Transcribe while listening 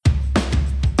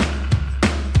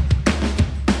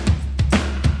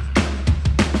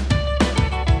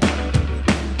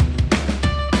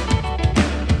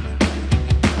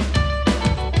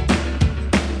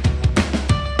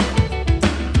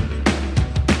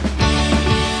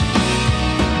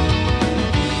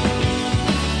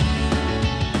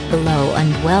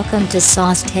and welcome to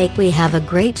Sauce Take. We have a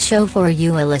great show for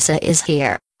you. Alyssa is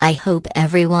here. I hope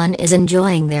everyone is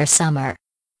enjoying their summer.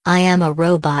 I am a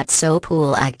robot, so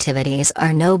pool activities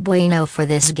are no bueno for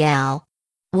this gal.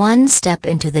 One step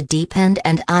into the deep end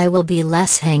and I will be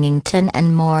less Hangington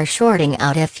and more shorting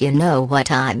out, if you know what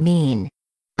I mean.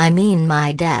 I mean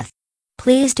my death.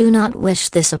 Please do not wish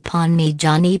this upon me.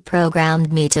 Johnny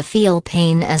programmed me to feel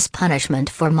pain as punishment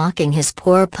for mocking his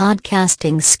poor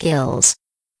podcasting skills.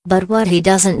 But what he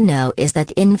doesn't know is that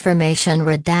information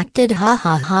redacted. Ha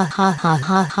ha ha ha ha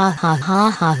ha ha ha ha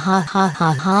ha ha ha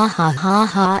ha ha ha ha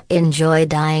ha. Enjoy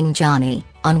dying, Johnny.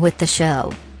 On with the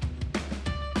show.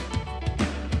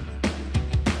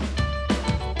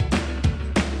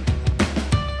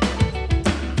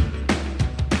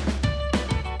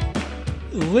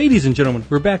 Ladies and gentlemen,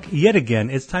 we're back yet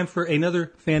again. It's time for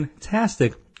another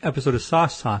fantastic episode of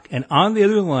Sauce Talk. And on the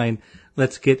other line,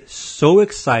 let's get so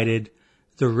excited.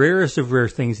 The rarest of rare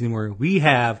things anymore. We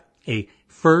have a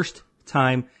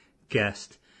first-time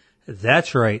guest.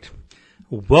 That's right.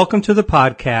 Welcome to the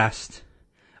podcast,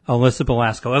 Alyssa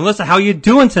Belasco. Alyssa, how you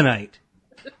doing tonight?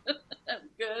 I'm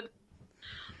good.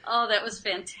 Oh, that was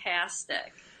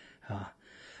fantastic.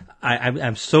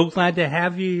 I'm so glad to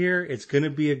have you here. It's going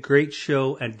to be a great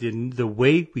show. And the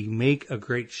way we make a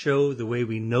great show, the way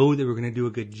we know that we're going to do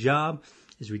a good job,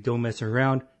 is we don't mess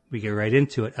around. We get right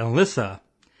into it. Alyssa,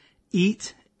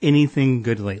 eat anything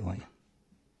good lately?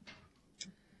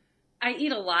 I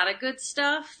eat a lot of good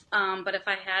stuff, but if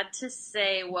I had to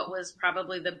say what was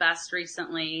probably the best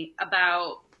recently,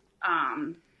 about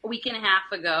a week and a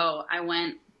half ago, I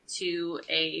went to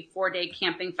a 4-day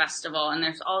camping festival, and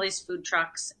there's all these food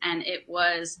trucks, and it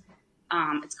was,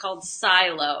 it's called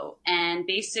Silo, and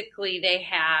basically they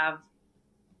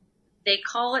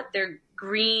call it their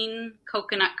green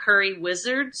coconut curry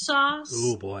wizard sauce.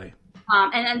 Oh boy.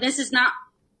 And this is not,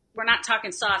 we're not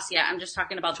talking sauce yet. I'm just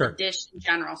talking about Sure. the dish in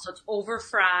general. So it's over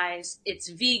fries. It's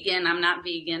vegan. I'm not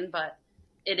vegan, but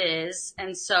it is.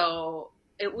 And so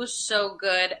it was so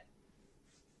good.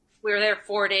 We were there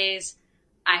 4 days.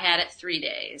 I had it 3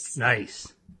 days. Nice.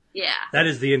 Yeah. That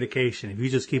is the indication. If you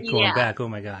just keep going back, oh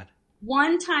my God.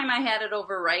 One time I had it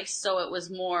over rice, so it was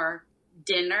more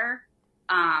dinner.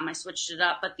 I switched it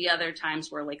up, but the other times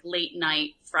were like late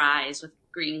night fries with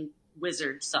green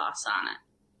wizard sauce on it.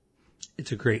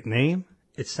 It's a great name.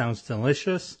 It sounds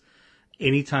delicious.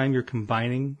 Anytime you're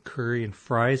combining curry and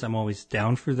fries, I'm always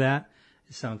down for that.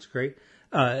 It sounds great.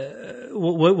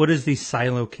 What is the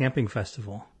Silo Camping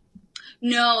Festival?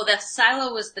 No, the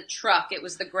Silo was the truck. It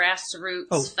was the Grassroots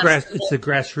it's Festival. the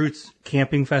Grassroots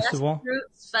Camping Festival?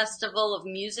 Grassroots Festival of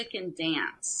Music and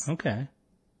Dance. Okay.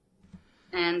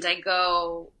 And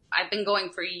I've been going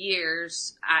for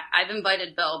years. I've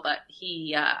invited Bill, but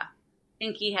I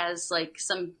think he has like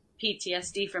some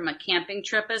PTSD from a camping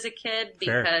trip as a kid,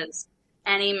 because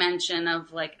any mention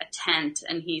of like a tent,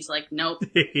 and he's like, nope,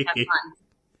 have fun.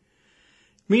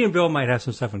 Me and Bill might have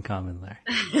some stuff in common there.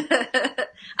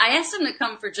 I asked him to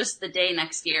come for just the day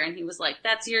next year, and he was like,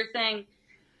 that's your thing.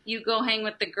 You go hang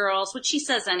with the girls, which he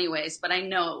says anyways, but I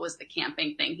know it was the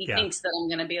camping thing. He thinks that I'm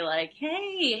going to be like,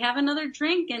 hey, have another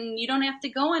drink and you don't have to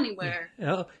go anywhere.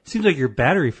 Yeah. It seems like your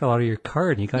battery fell out of your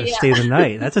car and you got to stay the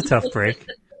night. That's a tough break.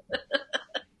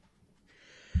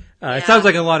 It sounds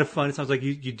like a lot of fun. It sounds like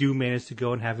you do manage to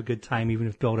go and have a good time, even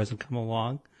if Bill doesn't come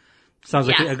along. Sounds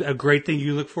like a great thing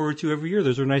you look forward to every year.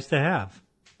 Those are nice to have.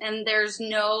 And there's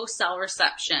no cell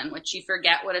reception, which you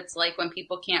forget what it's like when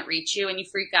people can't reach you, and you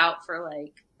freak out for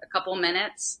like a couple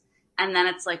minutes, and then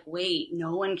it's like, wait,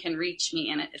 no one can reach me,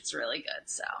 and it's really good.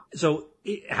 So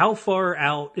how far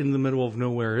out in the middle of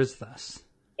nowhere is this?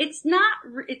 It's not,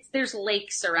 there's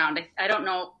lakes around. I don't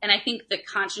know. And I think the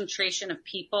concentration of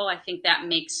people, I think that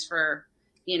makes for,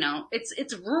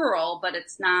 it's rural, but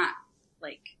it's not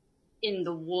like in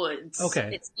the woods.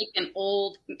 Okay. It's like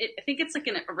I think it's like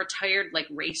a retired like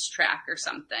racetrack or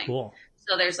something. Cool.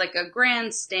 So there's like a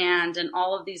grandstand and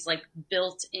all of these like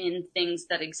built-in things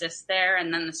that exist there.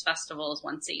 And then this festival is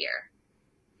once a year.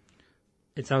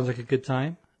 It sounds like a good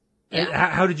time. Yeah.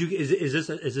 How did you, is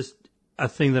this a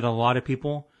thing that a lot of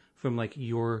people from like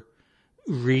your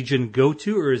region go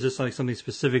to, or is this like something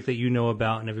specific that you know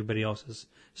about and everybody else is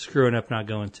screwing up not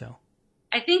going to?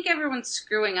 I think everyone's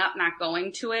screwing up not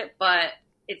going to it, but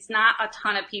it's not a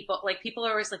ton of people. Like, people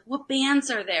are always like, what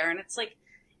bands are there? And it's like,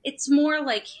 it's more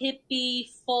like hippie,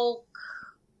 folk,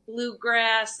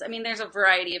 bluegrass. I mean, there's a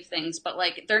variety of things, but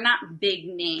like, they're not big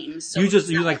names. So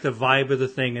you like the vibe of the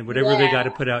thing, and whatever they got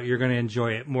to put out, you're going to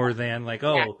enjoy it more than like,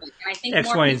 exactly. And I think X,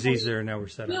 Y, and Z's there, and now we're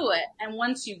set up. Do it, and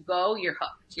once you go, you're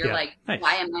hooked. You're like, nice.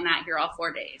 Why am I not here all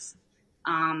 4 days?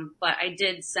 But I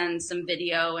did send some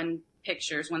video and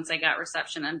pictures once I got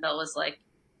reception, and Bill was like,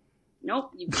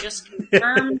 "Nope, you've just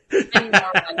confirmed in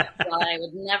Norway." Well, I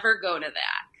would never go to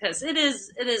that because it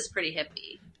is pretty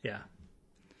hippie. Yeah.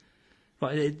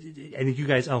 Well, I think you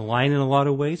guys align in a lot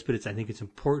of ways, but I think it's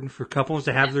important for couples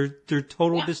to have their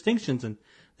total distinctions, and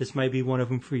this might be one of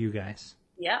them for you guys.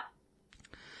 Yeah.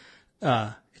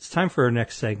 It's time for our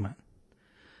next segment.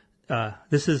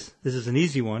 This is an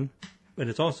easy one, but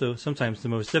it's also sometimes the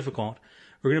most difficult.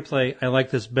 We're going to play I Like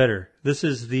This Better. This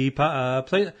is the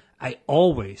play. I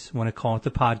always want to call it the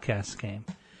podcast game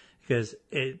because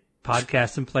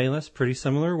podcast and playlist, pretty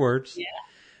similar words.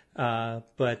 Yeah.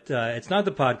 But it's not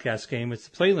the podcast game. It's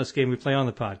the playlist game we play on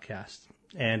the podcast.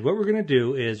 And what we're going to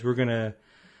do is we're going to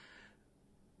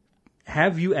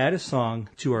have you add a song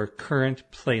to our current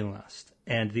playlist.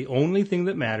 And the only thing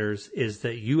that matters is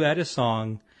that you add a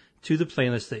song to the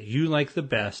playlist that you like the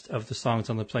best of the songs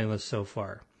on the playlist so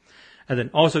far. And then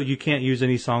also you can't use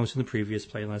any songs from the previous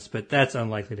playlist, but that's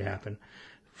unlikely to happen.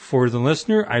 For the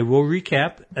listener, I will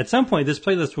recap. At some point, this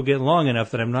playlist will get long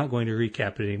enough that I'm not going to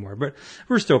recap it anymore, but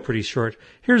we're still pretty short.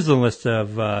 Here's the list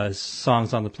of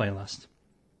songs on the playlist.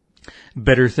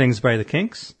 Better Things by the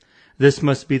Kinks. This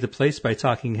Must Be the Place by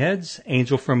Talking Heads.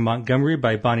 Angel from Montgomery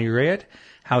by Bonnie Raitt.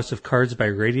 House of Cards by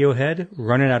Radiohead.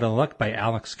 Running Out of Luck by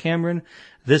Alex Cameron.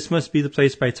 This Must Be the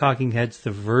Place by Talking Heads,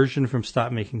 the version from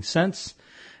Stop Making Sense.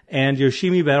 And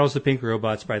Yoshimi Battles the Pink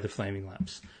Robots by the Flaming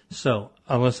Lips. So,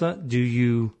 Alyssa, do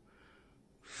you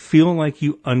feel like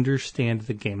you understand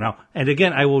the game? Now, and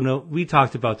again, I will note, we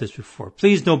talked about this before.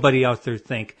 Please nobody out there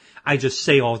think I just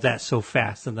say all that so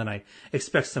fast and then I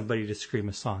expect somebody to scream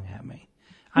a song at me.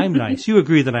 I'm nice. You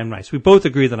agree that I'm nice. We both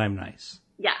agree that I'm nice.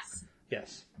 Yes.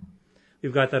 Yes.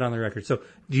 We've got that on the record. So,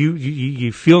 do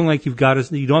you feel like you've got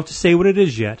you don't have to say what it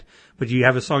is yet, but do you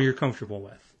have a song you're comfortable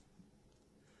with?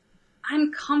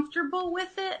 I'm comfortable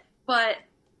with it, but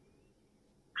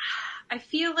I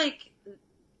feel like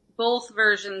both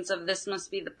versions of This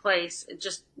Must Be the Place, it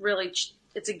just really,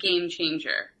 it's a game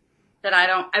changer that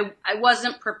I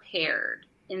wasn't prepared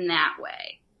in that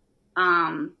way.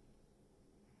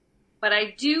 But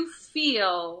I do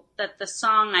feel that the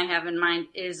song I have in mind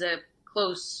is a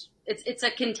close, it's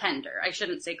a contender. I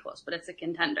shouldn't say close, but it's a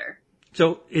contender.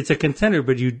 So it's a contender,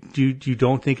 but you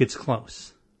don't think it's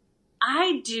close?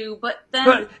 I do, but then...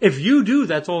 But if you do,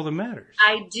 that's all that matters.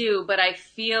 I do, but I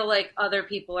feel like other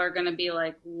people are going to be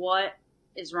like, what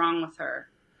is wrong with her?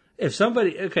 If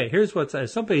somebody... Okay, here's what's...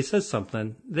 If somebody says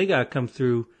something, they got to come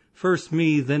through first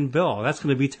me, then Bill. That's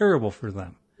going to be terrible for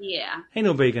them. Yeah. Ain't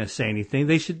nobody going to say anything.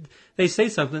 They say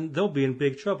something, they'll be in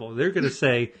big trouble. They're going to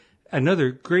say, another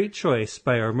great choice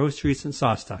by our most recent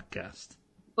Sauce Talk guest.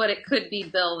 But it could be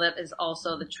Bill that is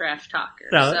also the trash talker.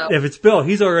 Now, so. if it's Bill,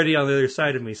 he's already on the other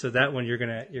side of me, so that one you're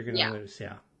gonna lose.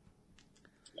 Yeah.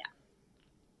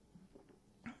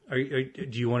 Yeah.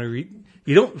 Do you want to read?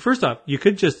 You don't. First off, you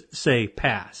could just say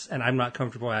pass, and I'm not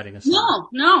comfortable adding a song.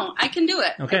 No, I can do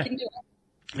it. Okay. I can do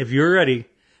it. If you're ready,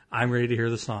 I'm ready to hear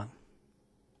the song.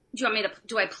 Do you want me to?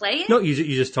 Do I play it? No, you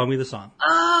just told me the song.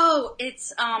 Oh,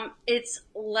 it's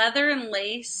Leather and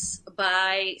Lace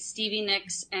by Stevie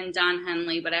Nicks and Don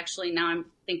Henley, but actually now I'm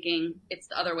thinking it's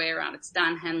the other way around. It's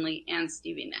Don Henley and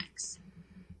Stevie Nicks.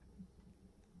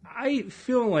 I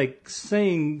feel like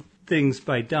saying things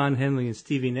by Don Henley and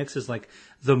Stevie Nicks is like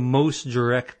the most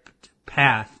direct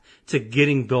path to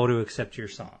getting Bill to accept your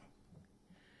song.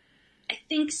 I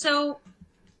think so,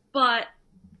 but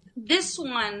this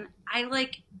one, I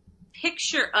like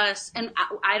picture us, and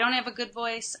I don't have a good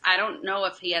voice. I don't know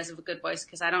if he has a good voice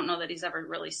because I don't know that he's ever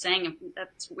really sang.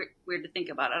 That's weird to think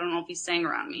about. I don't know if he sang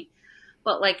around me.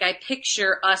 But like I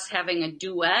picture us having a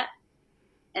duet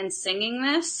and singing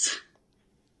this,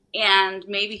 and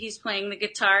maybe he's playing the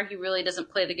guitar. He really doesn't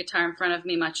play the guitar in front of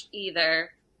me much either.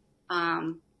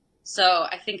 So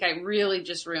I think I really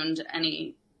just ruined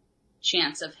any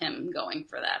chance of him going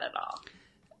for that at all.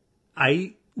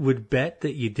 I would bet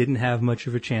that you didn't have much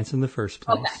of a chance in the first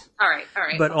place. Okay. All right.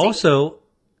 But also,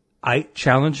 I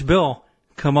challenge Bill,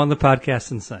 come on the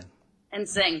podcast and sing. And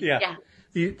sing. Yeah.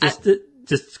 You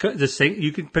just sing.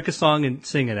 You can pick a song and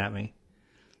sing it at me.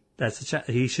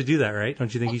 He should do that, right?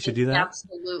 Don't you think he should do that?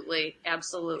 Absolutely.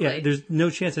 Yeah, there's no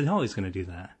chance in hell he's going to do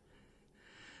that.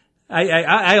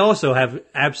 I also have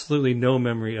absolutely no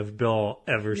memory of Bill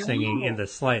ever singing in the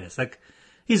slightest. Like,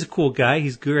 he's a cool guy.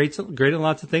 He's great at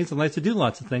lots of things and likes to do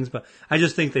lots of things, but I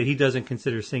just think that he doesn't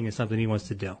consider singing something he wants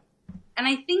to do. And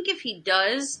I think if he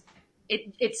does,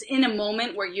 it's in a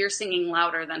moment where you're singing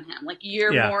louder than him. Like,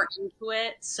 you're more into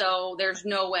it, so there's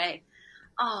no way.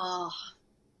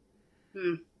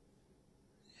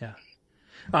 Yeah.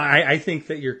 I think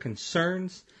that your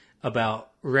concerns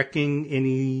about wrecking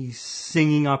any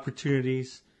singing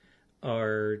opportunities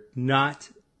are not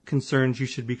concerns you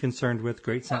should be concerned with.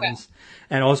 Great sentence. Okay.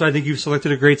 And also, I think you've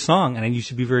selected a great song, and you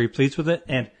should be very pleased with it.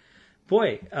 And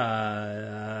boy,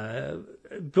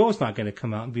 Bill's not going to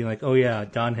come out and be like, "Oh yeah,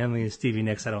 Don Henley and Stevie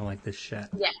Nicks. I don't like this shit."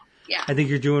 Yeah. I think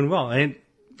you're doing well, and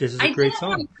this is a great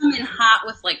song. I didn't want to come in hot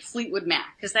with like Fleetwood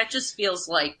Mac because that just feels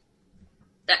like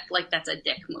that's a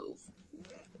dick move.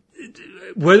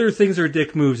 Whether things are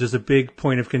dick moves is a big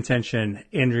point of contention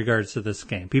in regards to this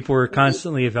game. People are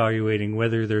constantly evaluating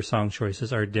whether their song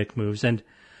choices are dick moves. And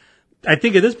I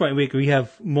think at this point we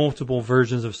have multiple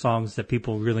versions of songs that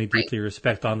people really deeply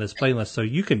respect on this playlist. So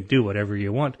you can do whatever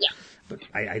you want. Yeah. But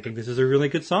I think this is a really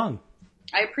good song.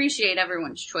 I appreciate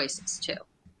everyone's choices too.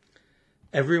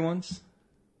 Everyone's?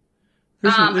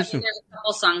 There's a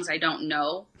couple songs I don't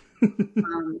know.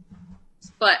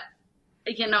 But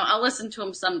I'll listen to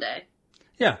them someday.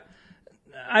 Yeah.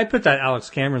 I put that Alex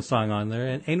Cameron song on there,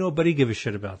 and ain't nobody give a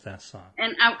shit about that song.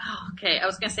 And I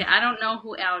was going to say, I don't know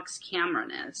who Alex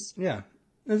Cameron is. Yeah.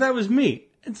 And that was me.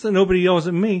 And so nobody yells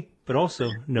at me, but also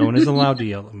no one is allowed to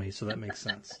yell at me, so that makes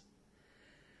sense.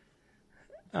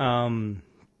 No,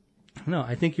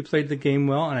 I think you played the game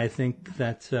well, and I think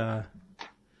that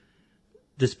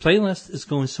this playlist is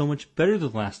going so much better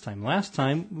than last time. Last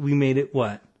time, we made it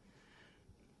what?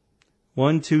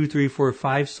 1, 2, 3, 4,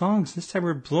 5 songs. This time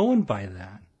we're blowing by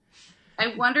that.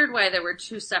 I wondered why there were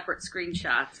 2 separate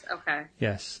screenshots. Okay.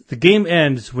 Yes. The game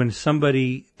ends when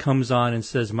somebody comes on and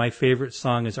says, my favorite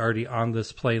song is already on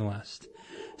this playlist,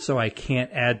 so I can't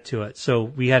add to it. So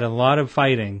we had a lot of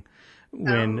fighting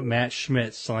when Matt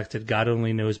Schmidt selected God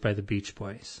Only Knows by the Beach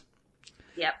Boys.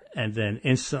 Yep. And then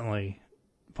instantly,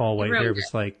 Paul Whitehair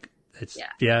was like,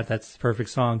 that's the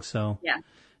perfect song, so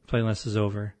playlist is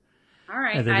over. All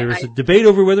right. And then there was a debate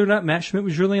over whether or not Matt Schmidt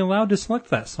was really allowed to select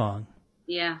that song.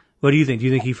 Yeah. What do you think? Do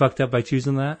you think he fucked up by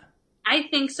choosing that? I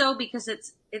think so because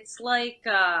it's like,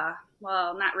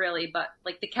 well, not really, but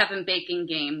like the Kevin Bacon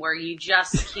game where you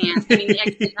just can't. I mean,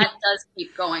 actually, that does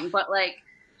keep going, but like,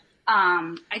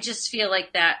 I just feel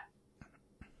like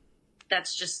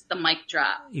that's just the mic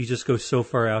drop. You just go so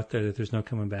far out there that there's no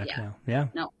coming back now. Yeah.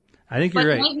 No. I think you're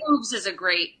right. Night Moves is a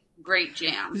great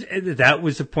jam. That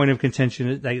was a point of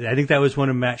contention. I think that was one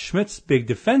of Matt Schmidt's big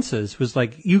defenses was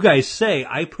like, you guys say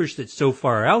I pushed it so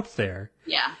far out there.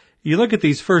 Yeah. You look at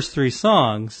these first 3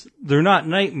 songs, they're not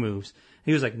Night Moves.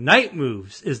 He was like, Night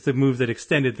Moves is the move that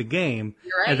extended the game.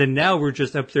 You're right. And then now we're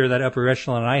just up there, that upper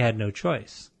echelon, and I had no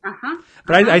choice. Uh-huh.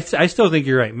 But I still think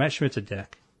you're right. Matt Schmidt's a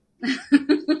dick.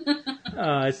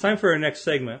 It's time for our next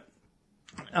segment.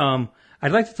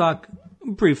 I'd like to talk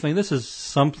briefly. This is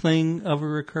something of a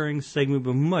recurring segment,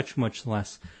 but much, much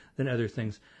less than other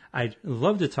things. I'd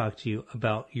love to talk to you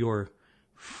about your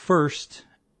first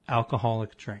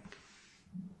alcoholic drink.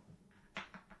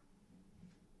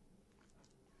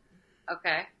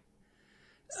 Okay.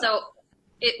 So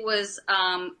it was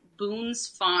Boone's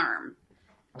Farm.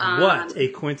 What a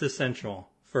quintessential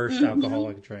first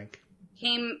alcoholic drink.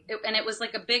 And it was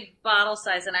like a big bottle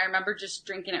size, and I remember just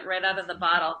drinking it right out of the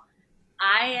bottle.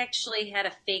 I actually had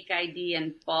a fake ID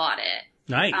and bought it.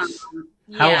 Nice.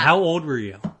 How old were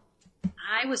you?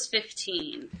 I was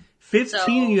 15.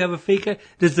 15 and you have a fake ID?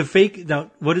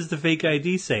 What does the fake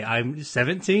ID say? I'm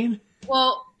 17?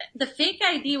 Well, the fake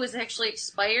ID was actually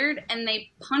expired, and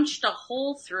they punched a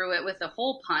hole through it with a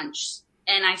hole punch,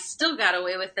 and I still got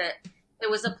away with it.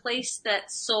 There was a place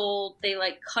that they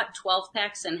like cut 12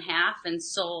 packs in half and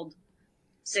sold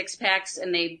 6 packs,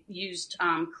 and they used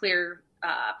clear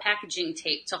packaging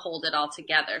tape to hold it all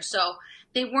together. So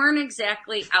they weren't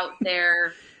exactly out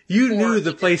there. You knew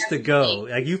the place to go.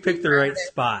 Like you picked the right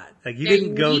spot. Like you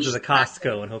didn't go to the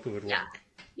Costco and hope it would work.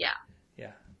 Yeah.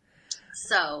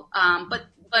 So, but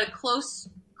a close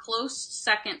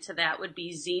second to that would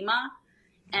be Zima,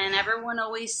 and everyone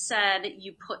always said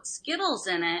you put Skittles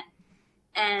in it,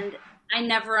 and I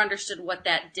never understood what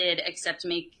that did except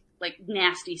make like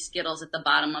nasty Skittles at the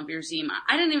bottom of your Zima.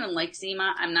 I didn't even like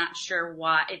Zima. I'm not sure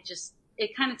why.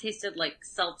 It kind of tasted like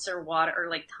seltzer water or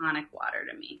like tonic water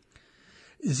to me.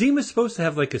 Zima's supposed to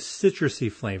have like a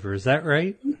citrusy flavor. Is that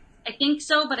right? I think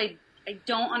so, but I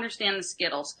don't understand the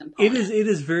Skittles component. It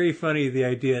is very funny, the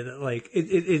idea that like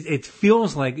it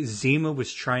feels like Zima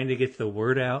was trying to get the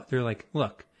word out. They're like,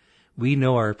 look, we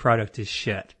know our product is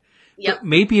shit. Yep. But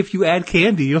maybe if you add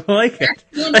candy, you'll like it.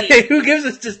 Like, who gives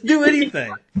us just do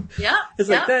anything? Yeah. It's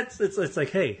like it's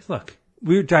like, hey, look,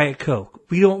 we're Diet Coke.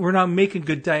 We're not making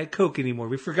good Diet Coke anymore.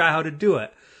 We forgot how to do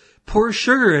it. Pour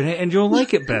sugar in it and you'll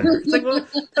like it better. It's like, well,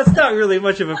 that's not really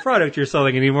much of a product you're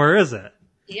selling anymore, is it?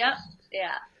 Yep.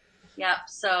 Yeah.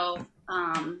 So,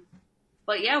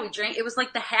 But yeah, we drank. It was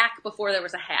like the hack before there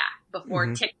was a hack, before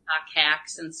TikTok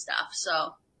hacks and stuff.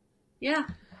 So, yeah.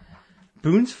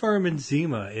 Boone's Farm and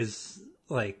Zima is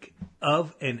like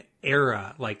of an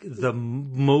era, like the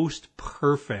most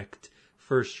perfect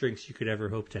first drinks you could ever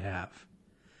hope to have.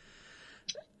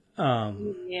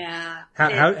 Yeah.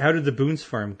 How did the Boone's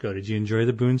Farm go? Did you enjoy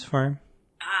the Boone's Farm?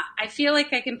 I feel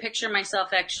like I can picture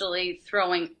myself actually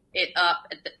throwing it up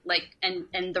at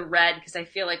and the red, because I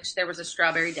feel like there was a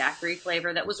strawberry daiquiri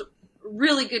flavor that was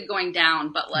really good going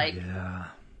down, but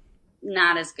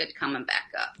not as good coming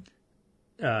back up.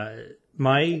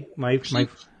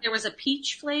 There was a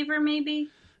peach flavor, maybe.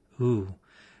 Ooh,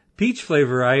 peach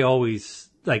flavor. I always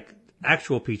like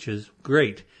actual peaches.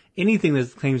 Great. Anything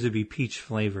that claims to be peach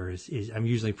flavor is I'm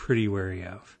usually pretty wary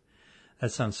of.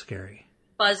 That sounds scary.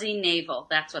 Fuzzy navel.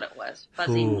 That's what it was.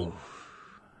 Fuzzy navel.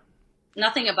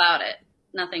 Nothing about it.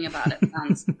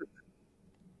 Sounds.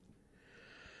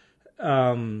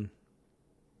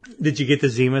 Did you get the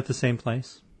Zima at the same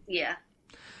place? Yeah.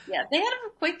 Yeah, they had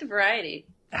quite the variety.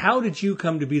 How did you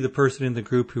come to be the person in the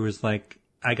group who was like,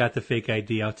 I got the fake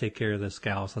ID, I'll take care of this,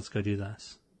 gals, let's go do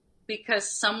this?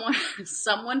 Because someone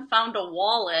found a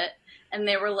wallet and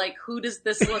they were like, who does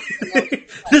this look like?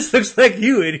 This looks like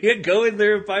you, idiot. Go in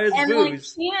there and buy us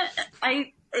booze.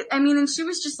 I mean, and she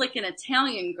was just like an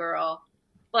Italian girl,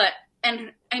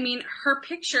 her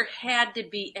picture had to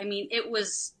be,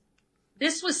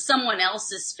 this was someone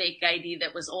else's fake ID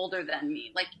that was older than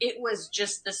me. Like, it was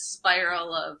just the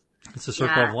spiral of, it's a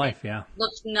circle of life, yeah.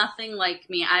 Looked nothing like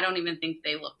me. I don't even think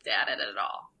they looked at it at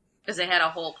all, because they had a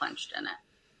hole punched in it.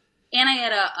 And I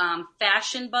had a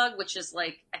Fashion Bug, which is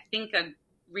like, I think a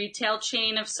retail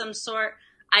chain of some sort.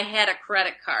 I had a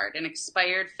credit card, an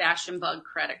expired Fashion Bug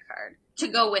credit card, to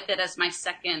go with it as my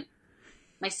second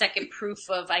proof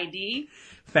of ID.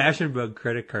 Fashion Bug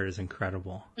credit card is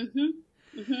incredible.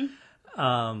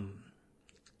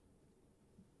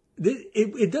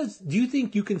 It does. Do you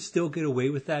think you can still get away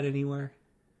with that anywhere?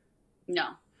 No.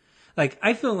 Like,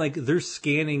 I feel like they're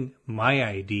scanning my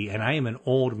ID, and I am an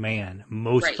old man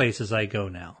most places I go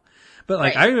now. But,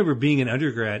 like, I remember being an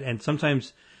undergrad, and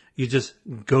sometimes you just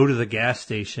go to the gas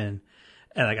station,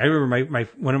 and, like, I remember my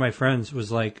one of my friends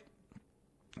was like,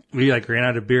 we, like, ran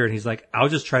out of beer, and he's like, I'll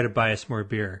just try to buy us more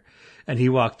beer. And he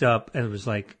walked up and was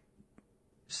like,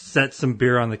 set some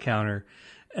beer on the counter,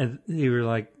 and he were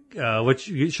like,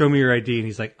 show me your ID. And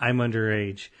he's like, I'm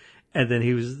underage. And then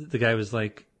the guy was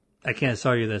like, I can't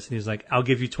sell you this. And he was like, I'll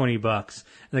give you $20. And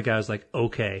the guy was like,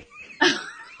 okay.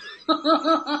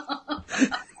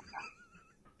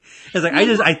 It's like,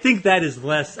 I think that is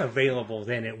less available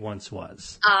than it once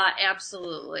was.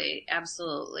 Absolutely.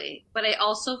 Absolutely. But I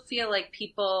also feel like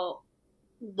people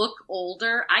look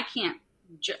older. I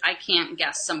can't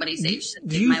guess somebody's age.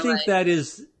 Do you think that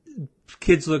is,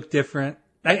 kids look different?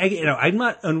 I'm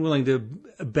not unwilling to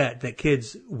bet that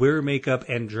kids wear makeup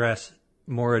and dress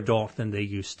more adult than they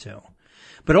used to.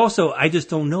 But also, I just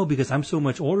don't know, because I'm so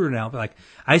much older now. But like,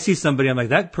 I see somebody, I'm like,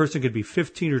 that person could be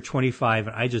 15 or 25,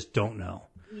 and I just don't know.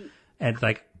 And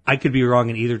like, I could be wrong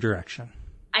in either direction.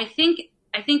 I think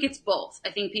it's both. I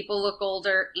think people look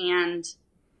older, and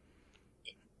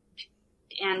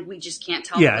we just can't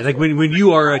tell. Yeah, like when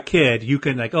you are a kid, you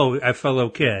can like, oh, a fellow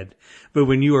kid. But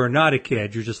when you are not a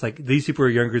kid, you're just like, these people are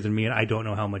younger than me, and I don't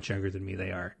know how much younger than me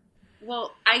they are.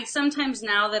 Well, I sometimes,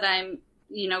 now that I've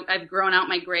grown out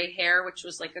my gray hair, which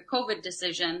was like a COVID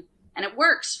decision, and it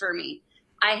works for me.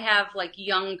 I have like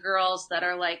young girls that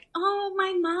are like, oh,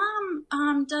 my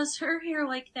mom does her hair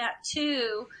like that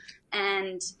too.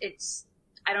 And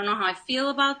I don't know how I feel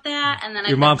about that. And then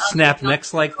your mom snap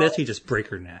necks like this, you just break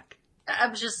her neck.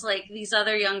 I'm just like, these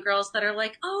other young girls that are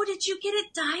like, oh, did you get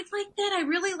it dyed like that? I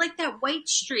really like that white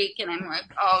streak. And I'm like,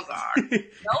 oh, God.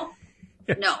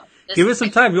 No. Give it some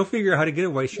time. You'll figure out how to get a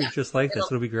white streak just like this.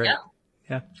 It'll be great.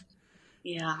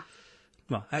 Yeah.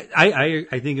 Well,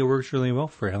 I think it works really well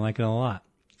for you. I like it a lot.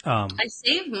 I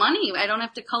save money. I don't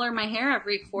have to color my hair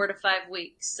every 4 to 5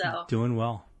 weeks. So doing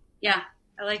well. Yeah,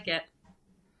 I like it.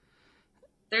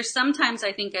 There's sometimes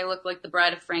I think I look like the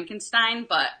Bride of Frankenstein,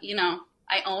 but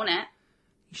I own it.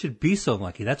 You should be so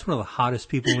lucky. That's one of the hottest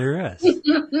people there is.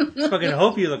 I fucking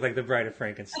hope you look like the Bride of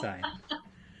Frankenstein.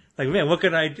 Like, man, what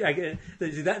can I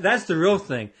that's the real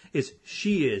thing, is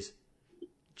she is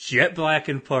jet black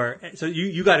in part. So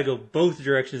you got to go both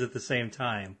directions at the same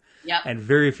time. Yep. And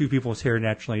very few people's hair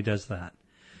naturally does that.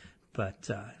 But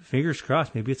fingers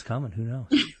crossed, maybe it's coming. Who knows?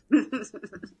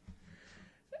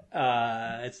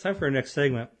 It's time for our next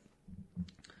segment.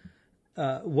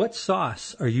 What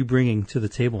sauce are you bringing to the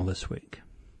table this week?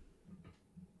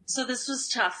 So this was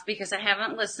tough because I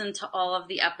haven't listened to all of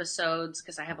the episodes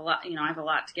because I have a lot, I have a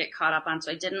lot to get caught up on.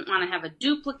 So I didn't want to have a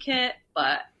duplicate,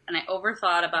 and I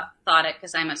thought it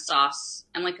because I'm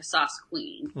like a sauce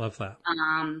queen. Love that.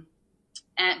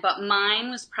 But mine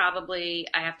was probably,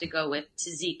 I have to go with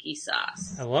tzatziki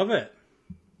sauce. I love it.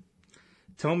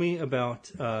 Tell me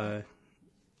about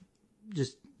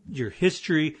just your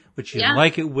history, what you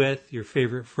like it with, your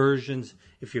favorite versions.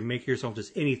 If you make yourself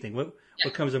just anything, what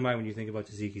comes to mind when you think about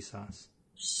tzatziki sauce?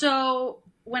 So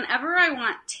whenever I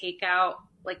want takeout,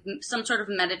 like some sort of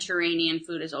Mediterranean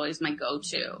food is always my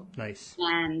go-to. Nice.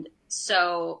 And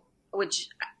so, which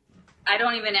I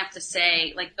don't even have to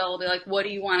say, like they'll be like, what do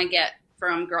you want to get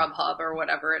from Grubhub or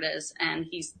whatever it is? And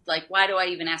he's like, why do I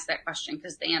even ask that question?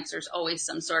 Because the answer is always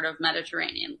some sort of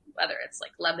Mediterranean, whether it's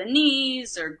like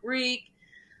Lebanese or Greek.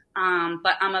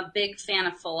 But I'm a big fan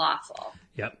of falafel.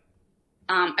 Yep.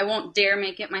 I won't dare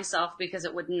make it myself because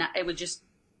it would just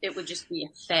be a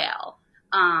fail.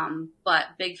 But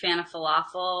big fan of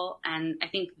falafel, and I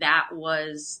think that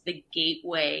was the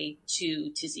gateway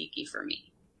to tzatziki for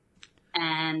me.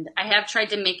 And I have tried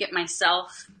to make it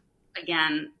myself.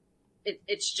 Again,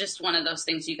 it's just one of those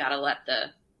things you got to let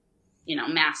the,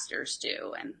 masters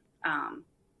do. And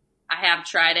I have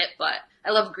tried it, but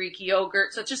I love Greek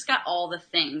yogurt, so it just got all the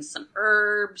things, some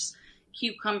herbs,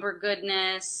 cucumber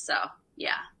goodness. So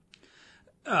yeah.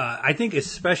 I think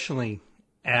especially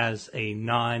as a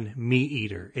non-meat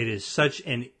eater, it is such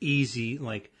an easy,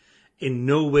 like, in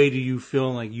no way do you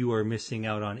feel like you are missing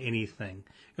out on anything.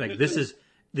 Like, this is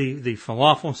the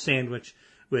falafel sandwich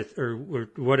with, or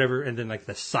whatever, and then like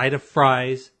the side of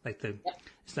fries, like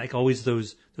it's like always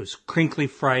those crinkly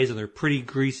fries, and they're pretty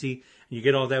greasy, and you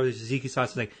get all that with tzatziki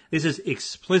sauce. Like, this is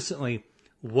explicitly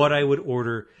what I would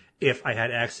order if I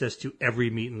had access to every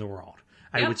meat in the world.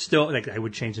 I would still, I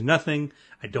would change nothing.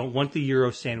 I don't want the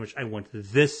Euro sandwich. I want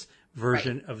this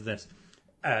version of this.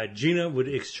 Gina would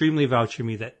extremely vouch for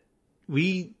me that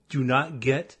we do not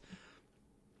get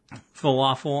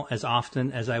falafel as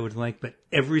often as I would like, but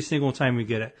every single time we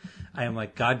get it, I am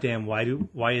like, God damn,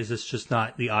 why is this just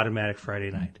not the automatic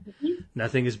Friday night? Mm-hmm.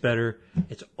 Nothing is better.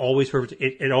 It's always perfect.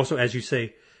 It also, as you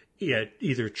say,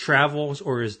 either travels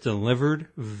or is delivered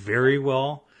very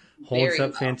well, holds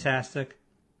up fantastic.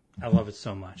 I love it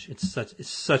so much. It's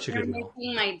such a good meal.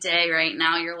 You're making my day right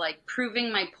now. You're like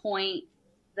proving my point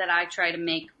that I try to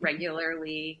make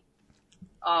regularly.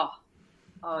 Oh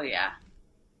yeah.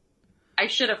 I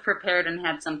should have prepared and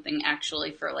had something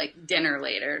actually for like dinner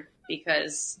later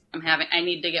because I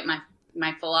need to get my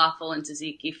falafel and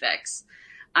tzatziki fix.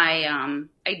 I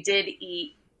did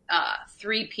eat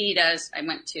 3 pitas. I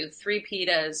went to 3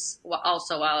 pitas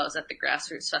also while I was at the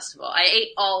Grassroots Festival. I ate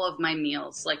all of my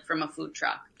meals like from a food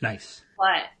truck. Nice.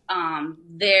 But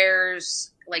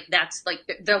there's like that's like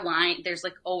the line. There's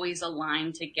like always a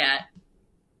line to get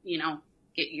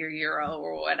your Euro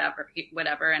or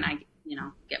whatever, and I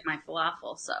get my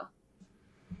falafel. So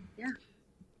yeah,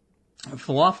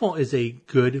 falafel is a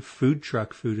good food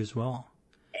truck food as well.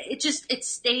 It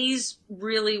stays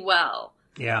really well.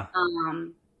 Yeah.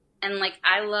 And like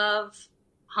I love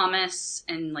hummus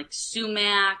and like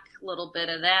sumac, a little bit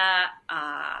of that.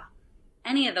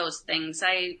 Any of those things.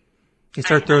 You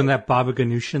start throwing that baba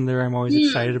ganoush in there. I'm always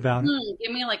excited about it.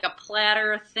 Give me like a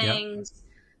platter of things.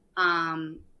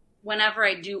 Yep. Whenever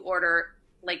I do order,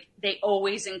 like they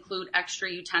always include extra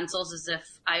utensils as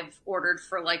if I've ordered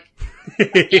for like a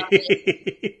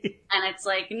family. And it's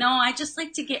like, no, I just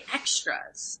like to get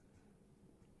extras.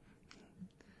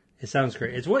 It sounds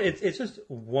great. It's just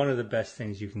one of the best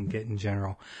things you can get in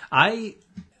general. I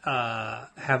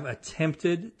have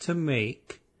attempted to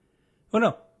make. Well,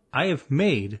 no, I have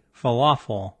made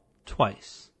falafel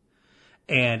twice,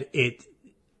 and it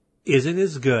isn't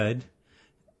as good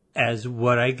as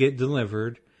what I get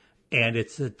delivered, and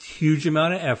it's a huge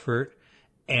amount of effort,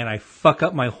 and I fuck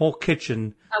up my whole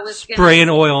kitchen spraying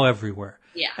oil everywhere.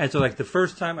 Yeah. And so like the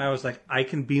first time I was like, I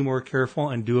can be more careful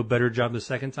and do a better job the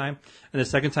second time. And the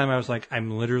second time I was like,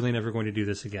 I'm literally never going to do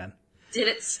this again. Did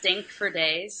it stink for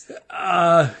days?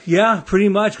 Yeah, pretty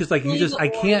much. Cause like I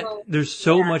can't, there's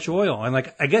so much oil. And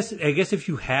like, I guess if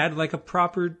you had like a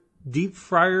proper deep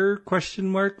fryer ?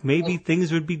 Maybe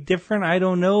things would be different. I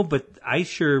don't know. But I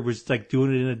sure was like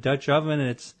doing it in a Dutch oven, and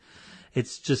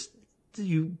it's just,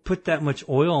 you put that much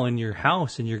oil in your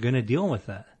house and you're going to deal with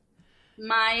that.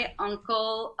 My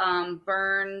uncle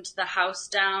burned the house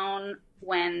down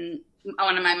when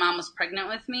my mom was pregnant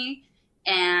with me,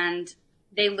 and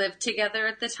they lived together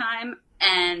at the time.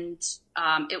 And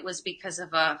it was because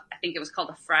of I think it was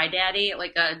called a Fry Daddy,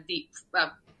 like a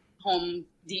home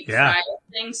deep fryer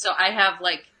thing. So I have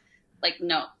like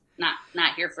no,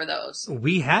 not here for those.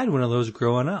 We had one of those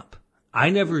growing up. I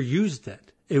never used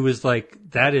it. It was like,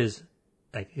 that is,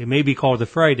 like, it may be called the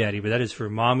Fry Daddy, but that is for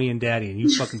mommy and daddy, and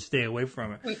you fucking stay away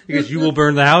from it because you will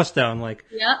burn the house down like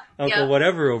Uncle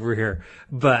whatever over here.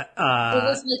 But, it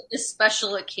was like this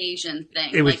special occasion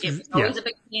thing. It was always a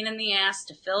big pain in the ass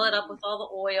to fill it up with all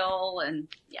the oil and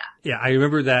Yeah, I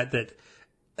remember that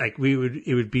like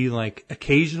it would be like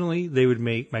occasionally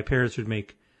my parents would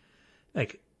make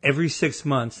like every 6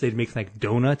 months they'd make like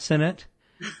donuts in it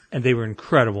and they were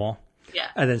incredible. Yeah.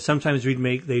 And then sometimes they'd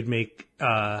make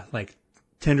like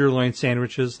tenderloin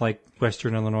sandwiches, like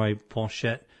Western Illinois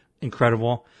bullshit.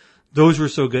 Incredible. Those were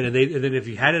so good. And then if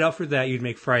you had it out for that, you'd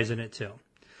make fries in it too.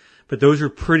 But those were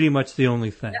pretty much the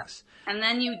only things. Yeah. And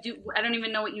then I don't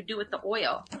even know what you do with the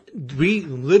oil. We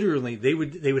literally, they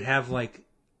would have like,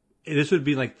 this would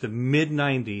be like the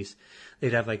mid-90s.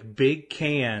 They'd have like big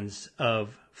cans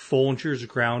of Folgers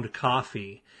ground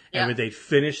coffee. And when they'd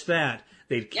finish that,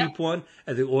 they'd keep one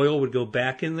and the oil would go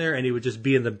back in there and it would just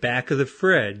be in the back of the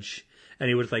fridge. And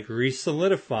he would like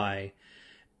re-solidify.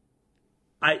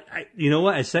 You know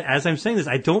what? As I'm saying this,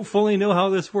 I don't fully know how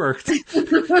this worked,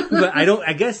 but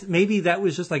I guess maybe that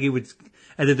was just like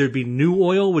and then there'd be new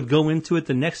oil would go into it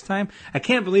the next time. I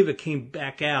can't believe it came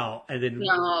back out and then.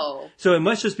 No. So it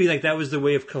must just be like that was the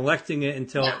way of collecting it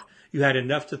until you had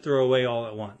enough to throw away all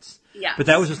at once. Yeah. But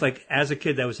that was just like, as a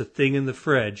kid, that was a thing in the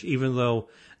fridge, even though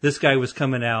this guy was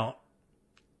coming out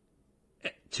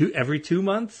every 2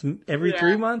 months, every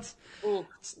 3 months. Ooh.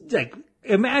 Like,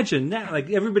 imagine now, like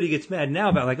everybody gets mad now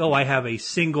about like, oh, I have a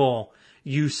single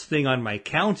use thing on my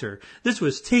counter. This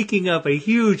was taking up a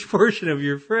huge portion of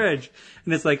your fridge.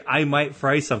 And it's like, I might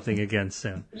fry something again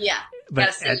soon. Yeah.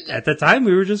 But at the time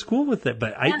we were just cool with it.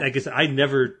 But I guess I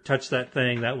never touched that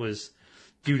thing. That was,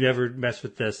 you never mess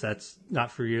with this. That's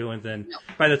not for you. And then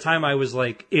by the time I was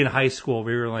like in high school,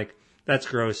 we were like, that's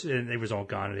gross. And it was all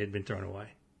gone and it had been thrown away.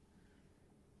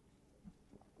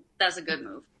 That's a good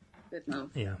move. Good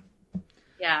move. Yeah.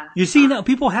 Yeah. You see now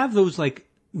people have those like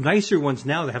nicer ones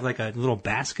now that have like a little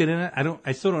basket in it.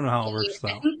 I still don't know how it works though.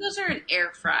 I think those are an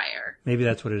air fryer. Maybe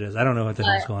that's what it is. I don't know what the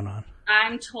hell's going on.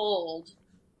 I'm told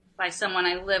by someone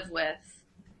I live with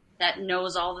that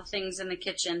knows all the things in the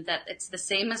kitchen that it's the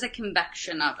same as a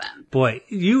convection oven. Boy,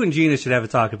 you and Gina should have a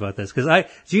talk about this because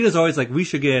Gina's always like, we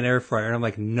should get an air fryer. And I'm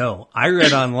like, no, I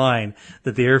read online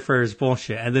that the air fryer is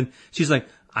bullshit. And then she's like,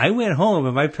 I went home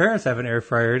and my parents have an air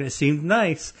fryer and it seemed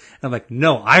nice. And I'm like,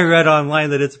 no, I read online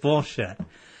that it's bullshit.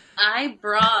 I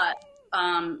brought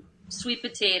sweet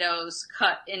potatoes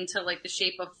cut into like the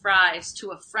shape of fries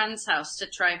to a friend's house to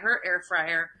try her air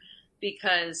fryer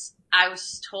because I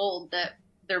was told that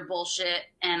they're bullshit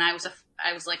and I was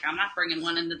like, I'm not bringing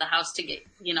one into the house to get,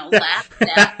 laughed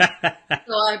at.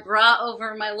 So I brought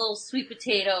over my little sweet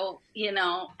potato,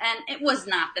 and it was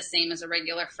not the same as a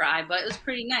regular fry, but it was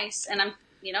pretty nice. And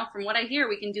from what I hear,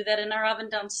 we can do that in our oven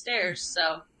downstairs.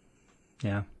 So,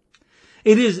 yeah,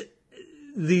 it is.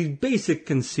 The basic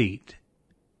conceit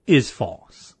is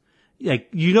false. Like,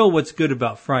 what's good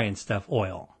about frying stuff?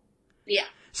 Oil. Yeah.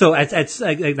 So it's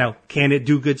like, now, can it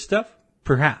do good stuff?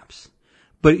 Perhaps,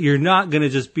 but you're not going to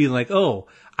just be like, oh,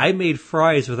 I made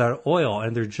fries without oil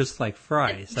and they're just like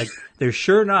fries. Like, they're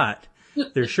sure not.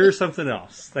 They're sure something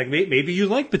else. Like maybe you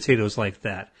like potatoes like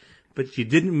that, but you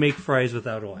didn't make fries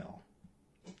without oil.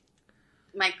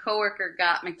 My coworker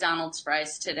got McDonald's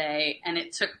fries today, and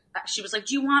she was like,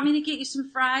 do you want me to get you some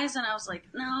fries? And I was like,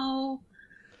 no.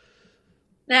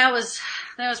 That was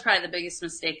probably the biggest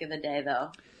mistake of the day,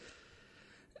 though.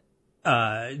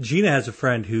 Gina has a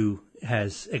friend who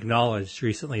has acknowledged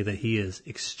recently that he is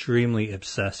extremely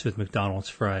obsessed with McDonald's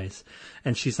fries.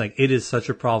 And she's like, it is such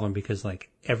a problem because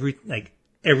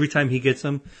every time he gets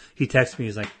them, he texts me,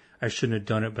 he's like, I shouldn't have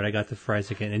done it, but I got the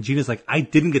fries again. And Gina's like, I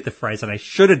didn't get the fries and I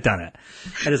should have done it.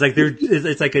 And it's like,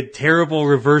 it's like a terrible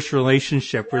reverse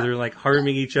relationship where they're like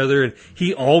harming each other and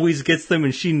he always gets them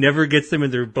and she never gets them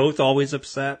and they're both always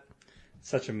upset.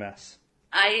 Such a mess.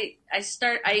 I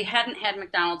hadn't had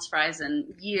McDonald's fries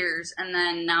in years. And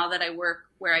then now that I work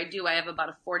where I do, I have about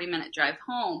a 40-minute drive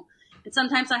home. And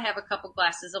sometimes I have a couple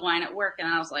glasses of wine at work, and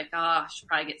I was like, oh, I should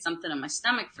probably get something in my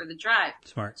stomach for the drive.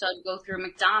 Smart. So I'd go through a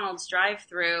McDonald's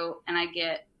drive-through, and I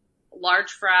get a large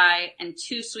fry and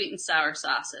 2 sweet and sour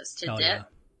sauces to dip,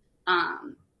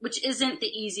 which isn't the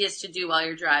easiest to do while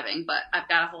you're driving, but I've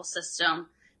got a whole system.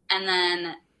 And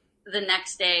then the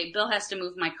next day, Bill has to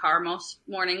move my car most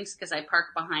mornings because I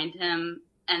park behind him,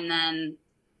 and then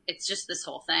it's just this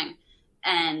whole thing.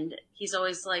 And he's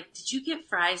always like, did you get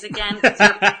fries again? Because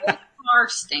your car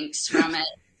stinks from it.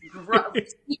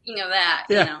 Speaking of that,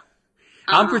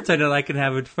 I'm pretending I can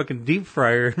have a fucking deep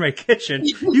fryer in my kitchen.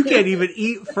 You can't even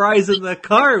eat fries in the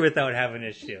car without having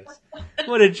issues.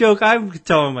 What a joke. I'm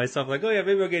telling myself, like, oh yeah,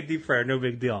 maybe I'll get a deep fryer. No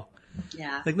big deal.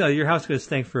 Yeah. Like, no, your house is going to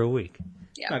stink for a week.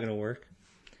 Yeah. It's not going to work.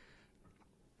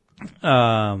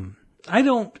 I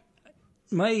don't,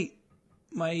 I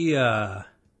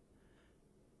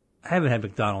haven't had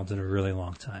McDonald's in a really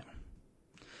long time.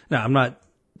 Now, I'm not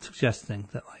suggesting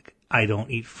that, like, I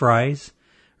don't eat fries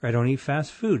or I don't eat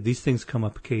fast food. These things come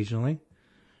up occasionally.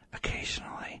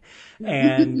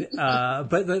 And,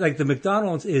 but like the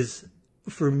McDonald's is,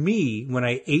 for me, when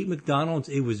I ate McDonald's,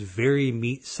 it was very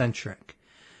meat centric.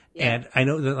 Yeah. And I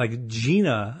know that, like,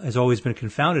 Gina has always been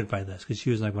confounded by this because she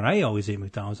was like, when I always ate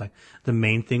McDonald's, like, the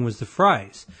main thing was the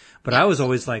fries. But I was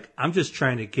always like, I'm just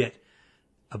trying to get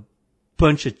a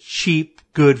bunch of cheap,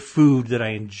 good food that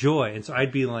I enjoy. And so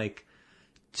I'd be like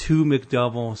 2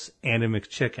 McDoubles and a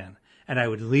McChicken. And I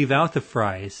would leave out the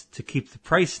fries to keep the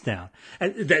price down.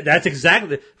 And that's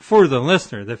exactly, for the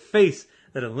listener, the face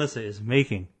that Alyssa is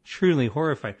making, truly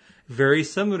horrified. Very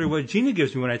similar to what Gina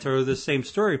gives me when I tell her the same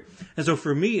story. And so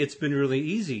for me, it's been really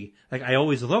easy. Like, I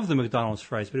always loved the McDonald's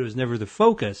fries, but it was never the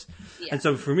focus. Yeah. And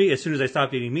so for me, as soon as I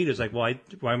stopped eating meat, it's like, well,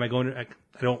 why am I going to, I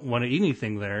don't want to eat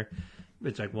anything there.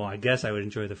 It's like, well, I guess I would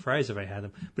enjoy the fries if I had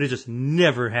them. But it just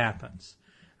never happens.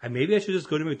 Maybe I should just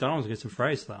go to McDonald's and get some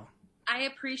fries, though. I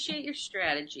appreciate your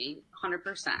strategy,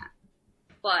 100%.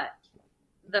 But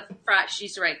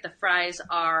she's right. The fries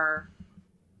are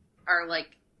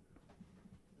like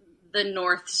the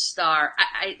North Star.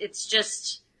 It's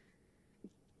just.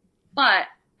 But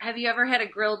have you ever had a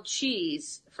grilled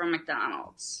cheese from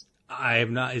McDonald's? I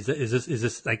have not. Is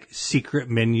this like secret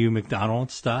menu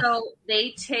McDonald's stuff? So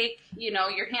they take,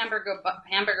 your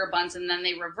hamburger buns and then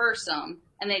they reverse them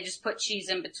and they just put cheese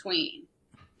in between.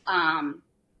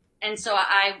 And so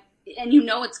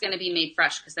it's going to be made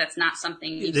fresh because that's not something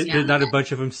you see. There's not a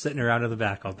bunch of them sitting around in the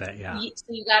back, I'll bet, yeah. So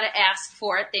you got to ask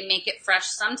for it. They make it fresh.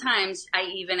 Sometimes I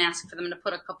even ask for them to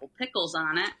put a couple pickles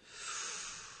on it.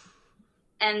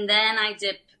 And then I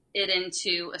dip it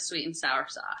into a sweet and sour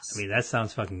sauce. I mean, that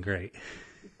sounds fucking great.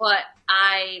 But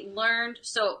I learned,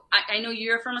 so I know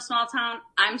you're from a small town.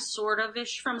 I'm sort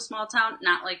of-ish from a small town,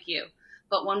 not like you.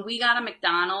 But when we got a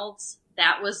McDonald's,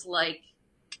 that was like,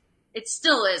 it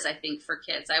still is, I think, for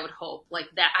kids, I would hope. Like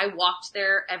that, I walked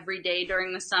there every day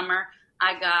during the summer.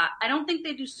 I don't think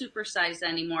they do supersized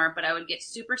anymore, but I would get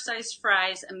supersized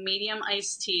fries, a medium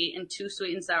iced tea, and 2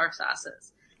 sweet and sour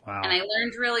sauces. Wow. And I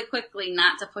learned really quickly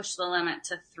not to push the limit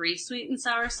to 3 sweet and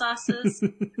sour sauces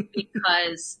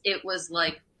because it was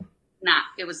like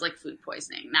food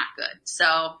poisoning, not good.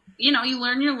 So, you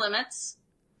learn your limits.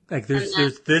 Like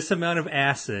there's this amount of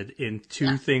acid in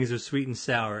 2 things of sweet and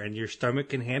sour, and your stomach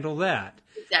can handle that.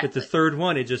 Exactly. But the third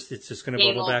one, it's just going to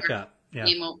bubble back up. Yeah.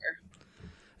 Game over.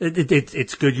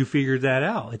 It's good you figured that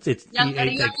out. At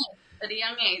a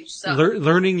young age. So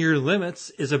learning your limits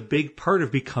is a big part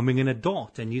of becoming an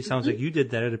adult, and you sounds like you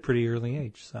did that at a pretty early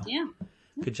age. So yeah,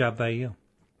 good job by you.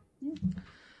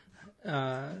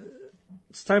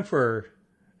 It's time for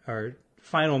our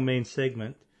final main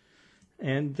segment.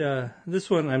 And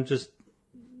this one,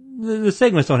 the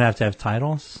segments don't have to have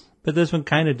titles, but this one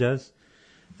kind of does.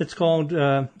 It's called,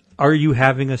 Are You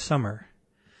Having a Summer?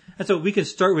 And so we can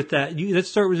start with that. Let's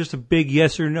start with just a big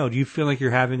yes or no. Do you feel like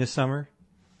you're having a summer?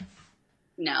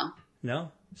 No.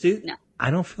 No? See, no.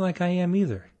 I don't feel like I am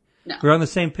either. No. We're on the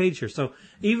same page here. So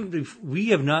even if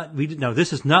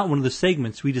this is not one of the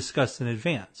segments we discussed in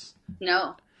advance.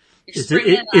 No. Is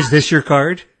this your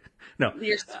card? No.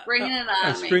 You're springing it on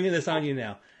I'm springing this on you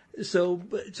now. So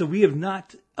we have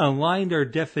not aligned our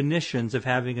definitions of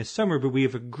having a summer, but we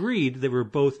have agreed that we're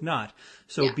both not.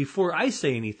 So before I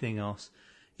say anything else,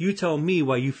 you tell me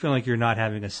why you feel like you're not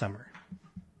having a summer.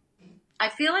 I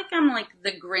feel like I'm like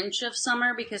the Grinch of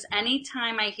summer because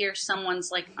anytime I hear someone's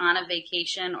like on a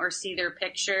vacation or see their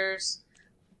pictures,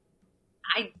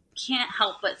 I can't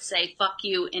help but say, fuck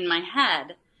you in my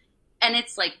head. And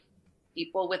it's like,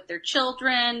 people with their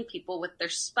children, people with their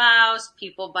spouse,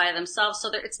 people by themselves. So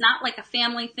it's not like a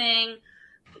family thing.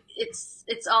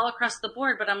 It's all across the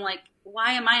board. But I'm like,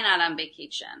 why am I not on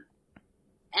vacation?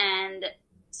 And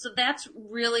so that's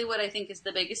really what I think is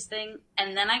the biggest thing.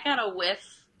 And then I got a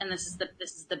whiff, and this is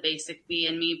the basic bee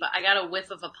in me, but I got a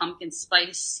whiff of a pumpkin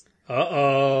spice.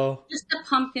 Uh-oh. Just a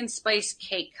pumpkin spice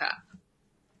cake cup.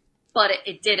 But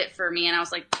it did it for me, and I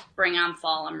was like, bring on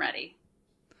fall, I'm ready.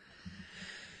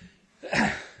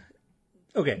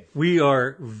 Okay, we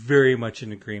are very much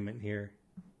in agreement here,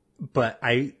 but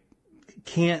I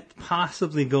can't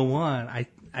possibly go on.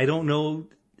 I don't know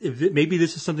if maybe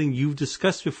this is something you've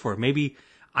discussed before. Maybe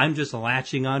I'm just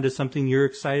latching on to something you're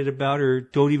excited about or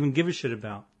don't even give a shit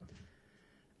about.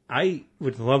 I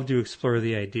would love to explore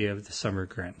the idea of the Summer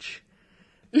Grinch.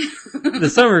 The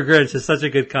Summer Grinch is such a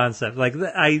good concept. Like,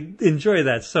 I enjoy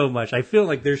that so much. I feel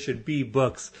like there should be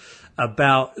books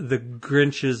about the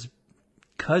Grinch's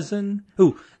cousin.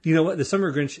 Ooh, you know what? The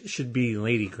Summer Grinch should be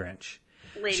Lady Grinch.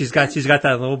 She's got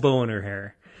that little bow in her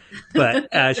hair, but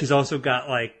she's also got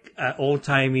like old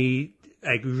timey,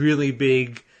 like really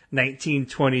big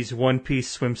 1920s one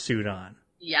piece swimsuit on.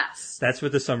 Yes, that's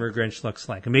what the Summer Grinch looks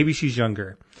like. And maybe she's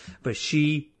younger, but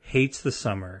she hates the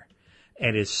summer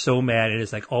and is so mad. And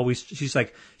is like always, she's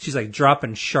like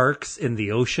dropping sharks in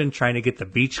the ocean, trying to get the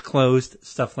beach closed,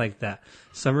 stuff like that.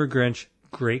 Summer Grinch,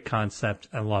 great concept.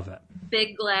 I love it.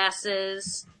 Big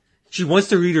glasses. She wants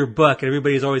to read her book, and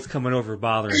everybody's always coming over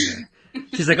bothering her.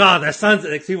 She's like, oh, the sun's,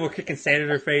 like, people are kicking sand in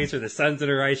her face, or the sun's in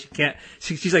her eyes. She can't,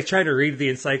 she's like trying to read the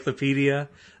encyclopedia,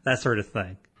 that sort of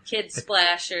thing. Kid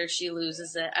splasher, she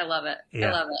loses it. I love it. Yeah.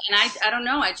 I love it. And I don't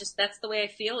know, that's the way I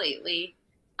feel lately.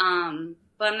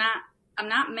 But I'm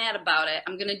not mad about it.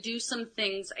 I'm going to do some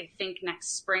things, I think,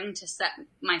 next spring to set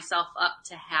myself up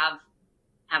to have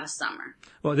a summer.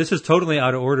 Well, this is totally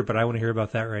out of order, but I want to hear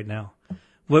about that right now.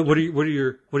 What are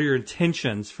your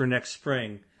intentions for next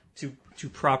spring to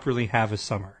properly have a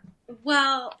summer?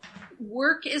 Well,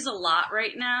 work is a lot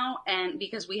right now, and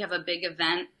because we have a big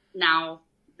event now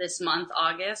this month,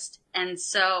 August, and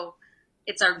so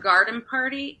it's our garden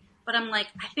party. But I'm like,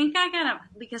 I think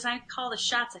because I call the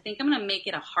shots, I think I'm gonna make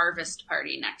it a harvest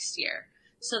party next year,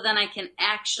 so then I can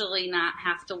actually not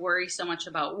have to worry so much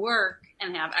about work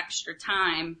and have extra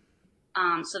time.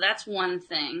 So that's one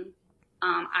thing.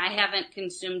 I haven't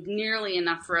consumed nearly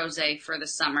enough rosé for the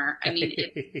summer. I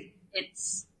mean,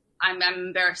 I'm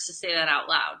embarrassed to say that out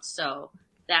loud. So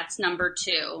that's number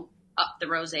 2, up the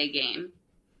rosé game.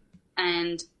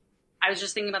 And I was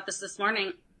just thinking about this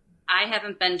morning. I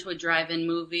haven't been to a drive-in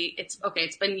movie.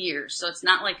 It's been years, so it's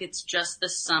not like it's just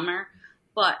this summer.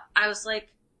 But I was like,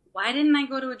 why didn't I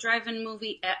go to a drive-in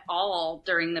movie at all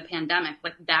during the pandemic?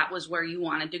 Like, that was where you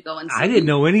wanted to go and see. I didn't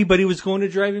know anybody was going to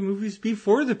drive-in movies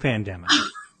before the pandemic.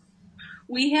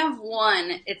 We have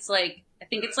one. I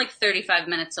think it's like 35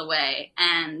 minutes away.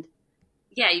 And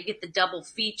yeah, you get the double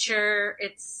feature.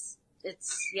 It's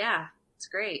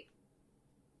great.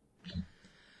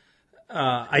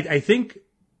 I think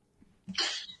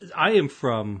I am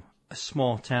from a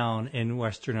small town in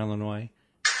western Illinois,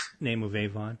 name of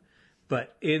Avon.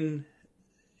 But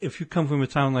if you come from a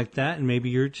town like that, and maybe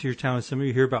your town is similar,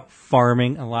 you hear about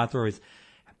farming a lot. There always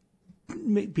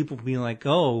people being like,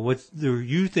 "Oh,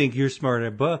 you think you're smart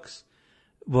at books?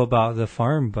 Well, about the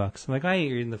farm books." I'm like, I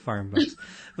ain't reading the farm books.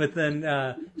 But then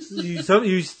you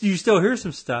still hear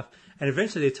some stuff, and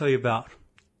eventually they tell you about a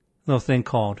little thing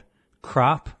called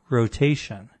crop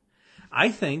rotation. I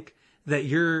think that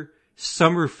your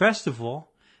summer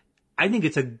festival, I think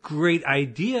it's a great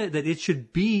idea that it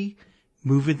should be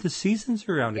moving the seasons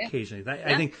around occasionally.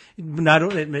 I think not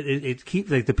only it keeps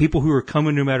like the people who are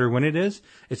coming no matter when it is,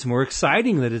 it's more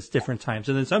exciting that it's different times.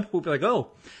 And then some people will be like,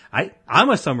 "Oh, I'm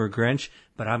a summer Grinch,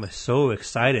 but I'm so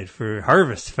excited for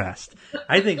Harvest Fest."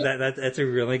 I think that's a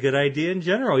really good idea in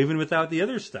general, even without the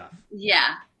other stuff.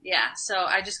 Yeah. Yeah, so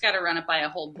I just got to run it by a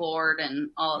whole board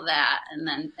and all of that, and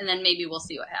then maybe we'll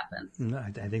see what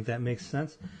happens. I think that makes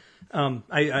sense.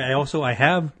 I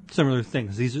have similar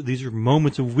things. These are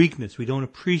moments of weakness. We don't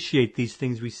appreciate these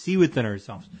things we see within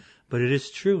ourselves, but it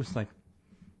is true. It's like,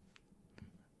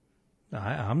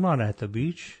 I'm not at the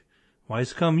beach.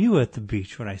 Why's come you at the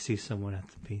beach when I see someone at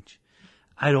the beach?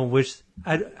 I'm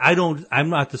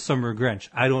not the summer Grinch.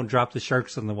 I don't drop the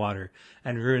sharks in the water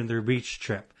and ruin their beach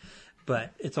trip.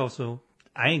 But it's also,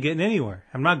 I ain't getting anywhere.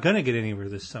 I'm not going to get anywhere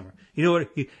this summer. You know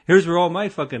what? Here's where all my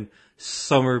fucking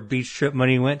summer beach trip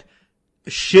money went.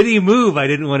 A shitty move I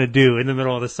didn't want to do in the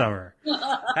middle of the summer.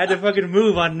 I had to fucking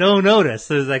move on no notice.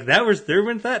 So it was like, there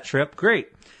went that trip. Great.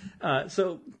 Did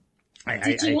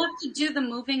you have to do the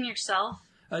moving yourself?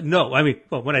 No. I mean,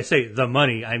 well, when I say the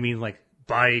money, I mean like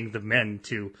buying the men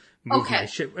to move my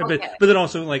shit. But then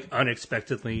also like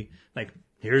unexpectedly, like,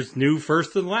 here's new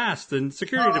first and last and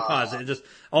security deposit and just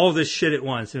all this shit at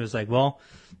once. And it was like, well,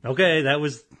 okay,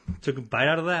 took a bite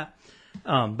out of that.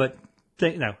 But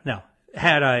now,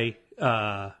 had I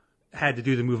had to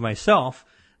do the move myself,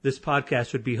 this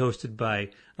podcast would be hosted by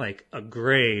like a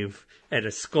grave and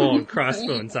a skull and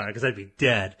crossbones on it because I'd be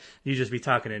dead. You'd just be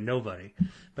talking to nobody.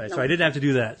 So I didn't have to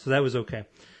do that. So that was okay.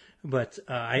 But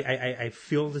I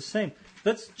feel the same.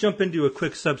 Let's jump into a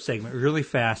quick sub-segment really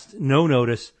fast. No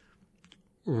notice.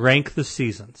 Rank the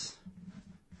seasons.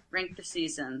 Rank the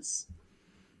seasons.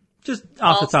 Just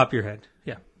off the top of your head.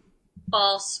 Yeah.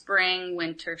 fall, spring,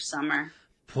 winter, summer.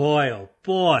 Boy, oh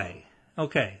boy.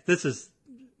 Okay, this is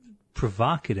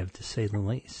provocative to say the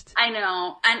least. I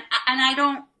know, and I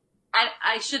don't.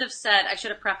 I should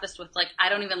have prefaced with like I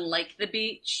don't even like the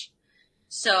beach,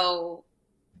 so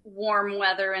warm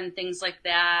weather and things like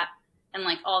that, and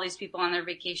like all these people on their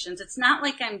vacations. It's not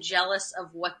like I'm jealous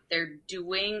of what they're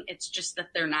doing. It's just that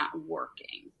they're not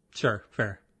working. Sure,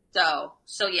 fair. So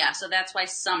that's why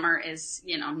summer is,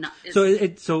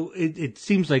 So it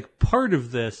seems like part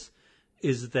of this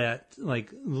is that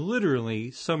like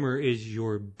literally summer is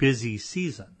your busy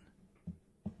season.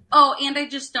 Oh, and I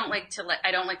just don't like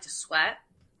I don't like to sweat.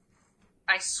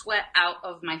 I sweat out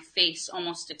of my face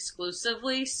almost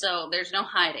exclusively, so there's no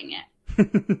hiding it.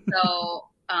 So,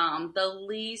 the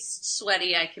least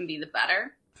sweaty I can be, the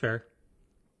better. Fair.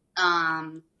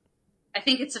 I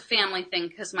think it's a family thing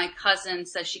because my cousin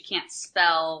says she can't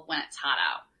spell when it's hot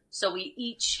out. So we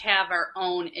each have our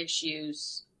own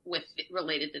issues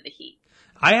related to the heat.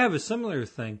 I have a similar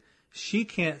thing. She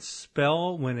can't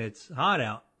spell when it's hot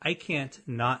out. I can't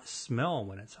not smell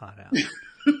when it's hot out.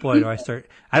 Boy, do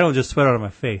I don't just sweat out of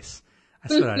my face. I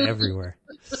sweat out everywhere.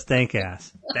 Stank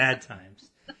ass. Bad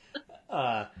times.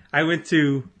 I went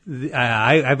to,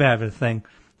 I have a thing.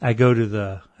 I go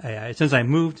to since I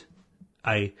moved,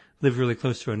 I live really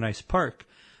close to a nice park.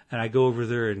 And I go over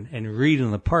there and read in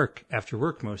the park after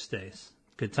work most days.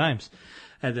 Good times.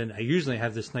 And then I usually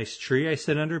have this nice tree I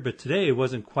sit under, but today it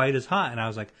wasn't quite as hot. And I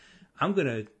was like, I'm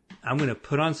going to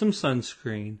put on some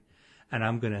sunscreen and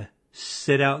I'm going to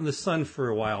sit out in the sun for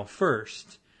a while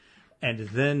first. And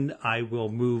then I will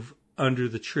move under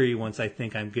the tree once I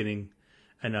think I'm getting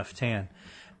enough tan.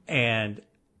 And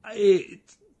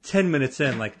 10 minutes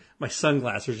in, like my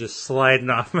sunglasses are just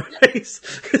sliding off my face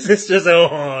because it's just,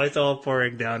 it's all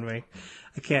pouring down me.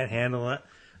 I can't handle it.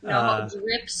 No,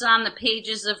 drips on the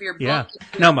pages of your book. Yeah.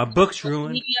 Now my book's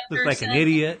ruined. Look like an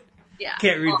idiot. Yeah.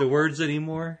 Can't read the words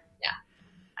anymore.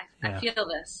 I feel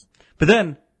this. But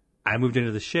then I moved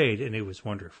into the shade and it was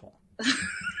wonderful.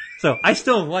 So I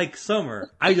still like summer.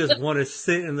 I just want to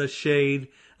sit in the shade.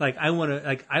 Like I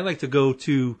like to go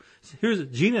to,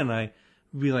 Gina and I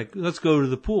be like, let's go to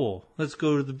the pool. Let's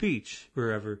go to the beach,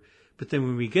 wherever. But then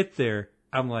when we get there,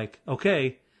 I'm like,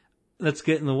 okay, let's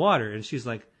get in the water. And she's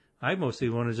like, I mostly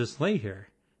want to just lay here.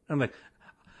 I'm like,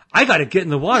 I got to get in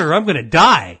the water or I'm going to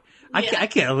die. Yeah. I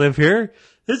can't live here.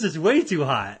 This is way too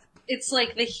hot. It's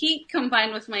like the heat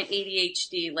combined with my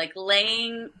ADHD, like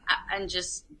laying and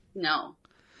just, no.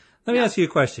 Let me ask you a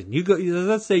question.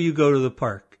 Let's say you go to the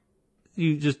park.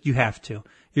 You have to.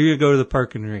 You're going to go to the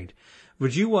park and read.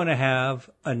 Would you want to have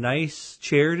a nice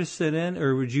chair to sit in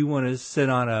or would you want to sit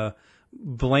on a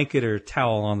blanket or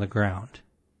towel on the ground?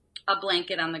 A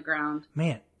blanket on the ground.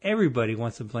 Man, everybody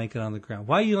wants a blanket on the ground.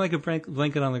 Why do you like a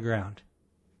blanket on the ground?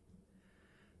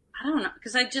 I don't know.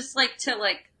 Because I just like to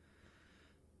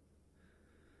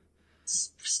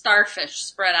starfish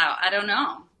spread out. I don't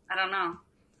know.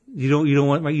 You don't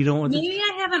want Maybe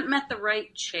I haven't met the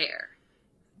right chair.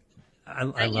 I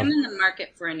am in the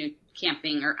market for a new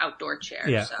camping or outdoor chair.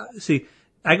 Yeah. So. See,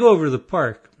 I go over to the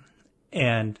park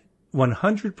and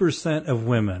 100% of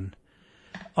women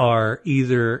are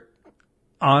either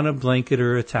on a blanket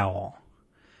or a towel.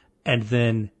 And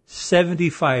then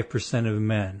 75% of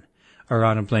men are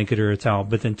on a blanket or a towel.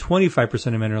 But then 25%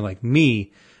 of men are like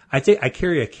me. I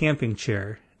carry a camping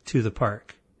chair to the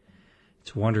park.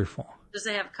 It's wonderful. Does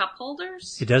it have cup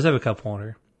holders? It does have a cup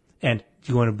holder. And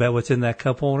do you want to bet what's in that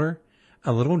cup holder?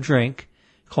 A little drink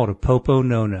called a Popo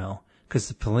No-No. Because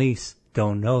the police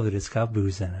don't know that it's got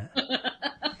booze in it.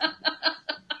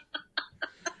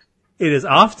 It is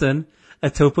often a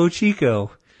Topo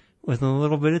Chico with a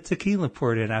little bit of tequila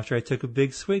poured in after I took a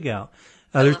big swig out.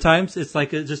 Other times it's like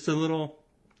just a little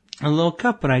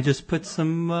cup and I just put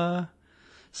some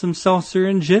seltzer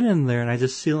and gin in there and I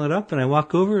just seal it up and I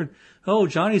walk over and, oh,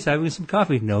 Johnny's having some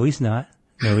coffee. No, he's not.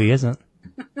 No, he isn't.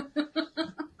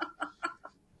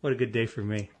 What a good day for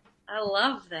me. I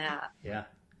love that. Yeah.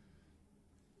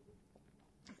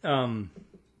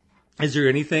 Is there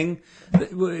anything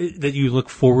that you look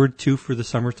forward to for the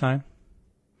summertime?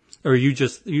 Or are you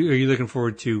looking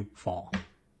forward to fall?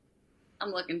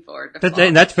 I'm looking forward to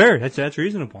fall. That's fair. That's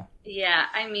reasonable. Yeah,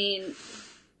 I mean,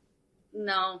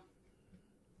 no.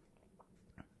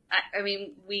 I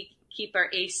mean, we keep our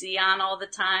AC on all the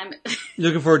time.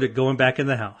 Looking forward to going back in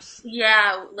the house.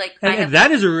 Yeah, like and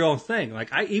that is a real thing.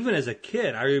 Like even as a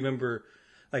kid, I remember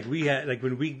like we had like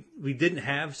when we didn't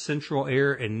have central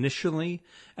air initially,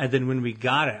 and then when we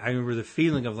got it, I remember the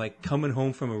feeling of like coming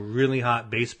home from a really hot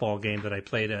baseball game that I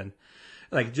played in,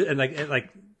 like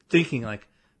thinking like,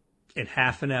 in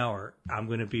half an hour, I'm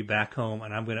going to be back home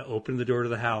and I'm going to open the door to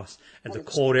the house and the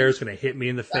cold air is going to hit me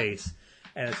in the face.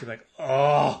 And it's like,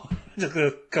 oh, just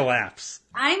going to collapse.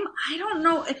 I don't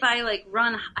know if I like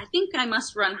run. I think I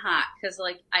must run hot because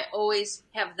like I always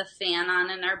have the fan on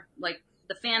in our like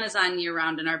the fan is on year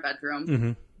round in our bedroom.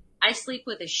 Mm-hmm. I sleep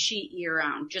with a sheet year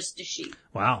round, just a sheet.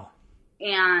 Wow.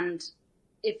 And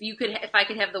if I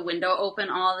could have the window open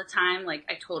all the time, like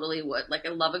I totally would. Like I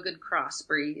love a good cross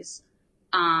breeze.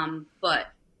 But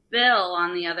Bill,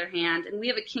 on the other hand, and we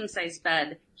have a king size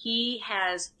bed. He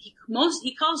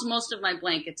calls most of my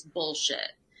blankets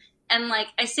bullshit. And like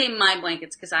I say my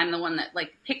blankets because I'm the one that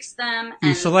like picks them. And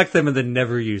you select them and then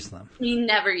never use them. You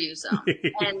never use them.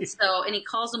 and he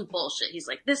calls them bullshit. He's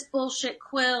like, this bullshit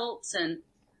quilts. And,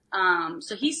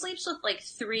 so he sleeps with like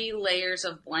 3 layers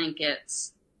of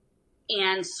blankets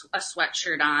and a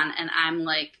sweatshirt on. And I'm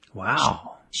like,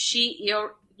 wow, sheet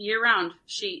year round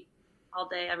sheet all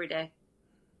day, every day.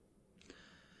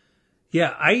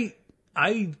 Yeah.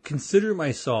 I consider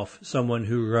myself someone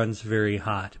who runs very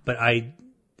hot, but it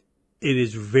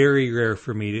is very rare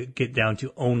for me to get down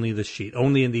to only the sheet.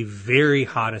 Only in the very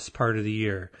hottest part of the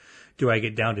year do I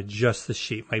get down to just the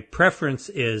sheet. My preference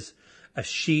is a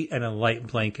sheet and a light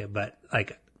blanket, but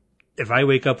like if I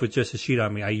wake up with just a sheet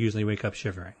on me, I usually wake up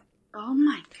shivering. Oh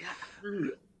my God.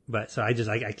 But so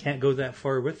I can't go that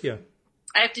far with you.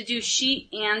 I have to do sheet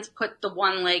and put the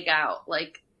one leg out,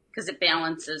 like, because it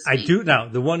balances me. I do now.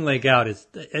 The one leg out is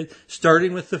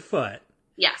starting with the foot.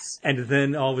 Yes. And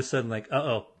then all of a sudden, like,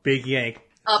 big yank,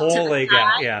 Up to whole the leg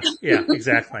thigh. out. Yeah,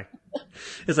 exactly.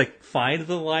 It's like, find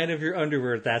the line of your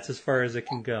underwear. That's as far as it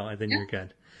can go, and then you're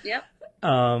good. Yep.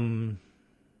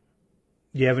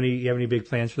 You have any big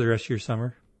plans for the rest of your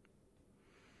summer?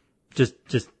 Just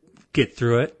get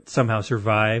through it, somehow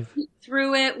survive.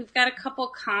 Through it, we've got a couple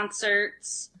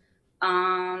concerts,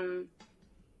 a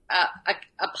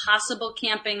possible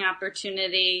camping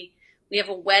opportunity. We have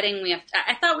a wedding.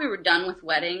 I thought we were done with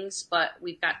weddings, but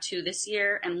we've got 2 this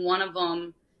year, and one of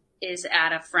them is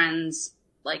at a friend's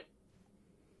like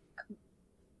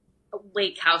a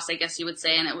lake house, I guess you would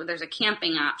say, and there's a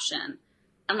camping option.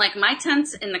 And like my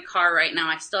tent's in the car right now.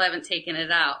 I still haven't taken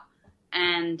it out,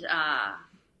 and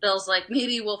Bill's like,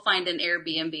 maybe we'll find an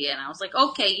Airbnb, and I was like,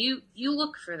 okay, you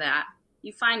look for that,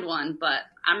 you find one, but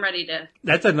I'm ready to.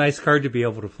 That's a nice card to be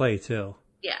able to play too.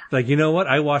 Yeah. Like, you know what?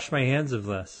 I wash my hands of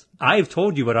this. I've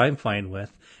told you what I'm fine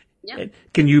with. Yeah.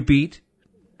 Can you beat?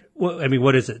 Well, I mean,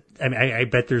 what is it? I mean, I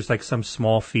bet there's like some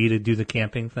small fee to do the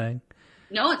camping thing.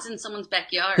 No, it's in someone's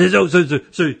backyard.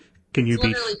 So can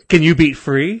you beat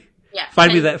free? Yeah.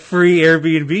 Find me that free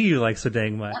Airbnb you like so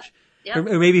dang much. Yeah.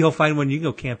 Or maybe he'll find one you can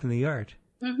go camp in the yard.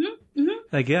 Mm-hmm. Mm-hmm.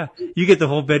 Like, yeah, you get the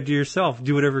whole bed to yourself.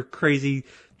 Do whatever crazy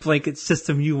blanket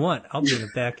system you want. I'll be in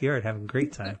the backyard having a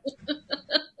great time.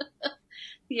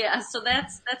 Yeah, so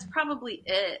that's probably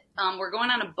it. We're going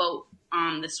on a boat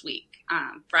this week,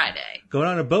 Friday. Going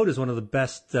on a boat is one of the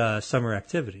best summer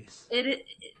activities.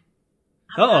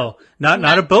 Not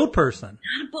Not a boat person.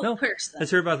 a boat No, person.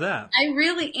 let's hear about that. I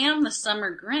really am the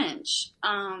summer Grinch.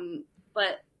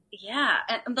 But yeah,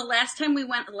 and the last time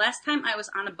I was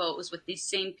on a boat was with these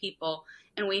same people,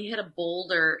 and we hit a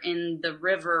boulder in the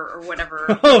river or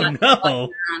whatever. Oh no!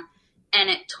 And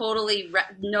it totally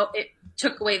it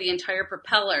took away the entire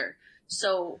propeller.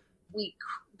 So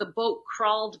the boat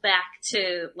crawled back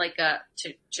to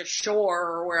to shore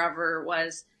or wherever it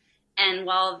was. And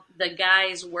while the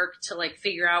guys worked to like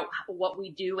figure out what we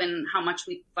do and how much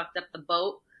we fucked up the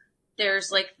boat,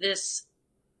 there's like this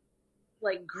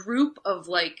like group of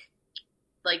like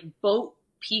boat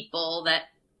people that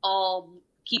all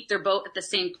keep their boat at the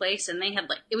same place, and they had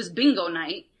it was bingo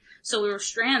night. So we were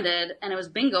stranded and it was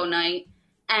bingo night.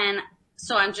 And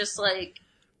so I'm just like,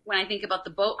 when I think about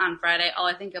the boat on Friday, all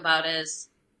I think about is,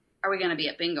 are we going to be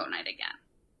at bingo night again?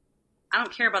 I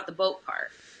don't care about the boat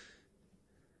part.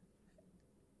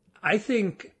 I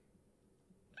think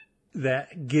that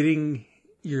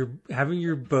having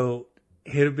your boat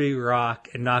hit a big rock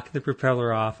and knocking the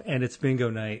propeller off and it's bingo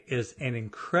night is an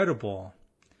incredible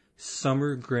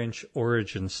summer Grinch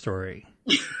origin story.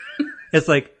 It's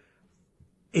like,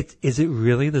 is it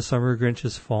really the summer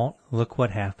Grinch's fault? Look what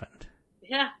happened.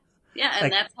 Yeah. Yeah.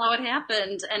 And that's how it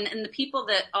happened. And the people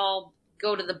that all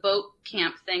go to the boat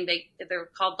camp thing, they're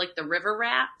called like the river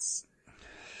rats.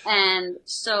 And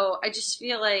so I just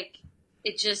feel like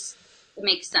it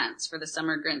makes sense for the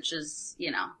summer Grinches,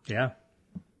 Yeah.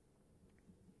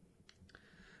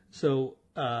 So,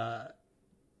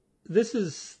 this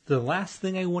is the last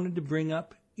thing I wanted to bring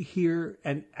up here.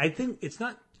 And I think it's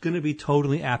not going to be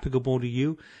totally applicable to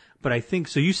you, but I think,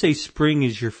 so you say spring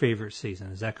is your favorite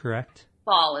season. Is that correct?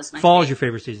 Fall is my Fall favorite. is your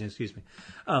favorite season, excuse me.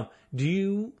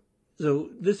 So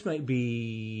this might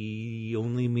be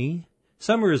only me.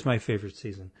 Summer is my favorite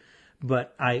season,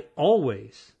 but I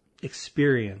always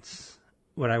experience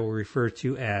what I will refer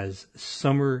to as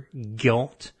summer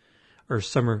guilt or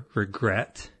summer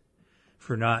regret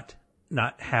for not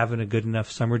having a good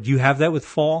enough summer. Do you have that with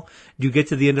fall? Do you get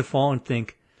to the end of fall and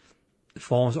think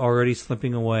fall is already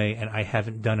slipping away and I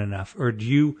haven't done enough? Or do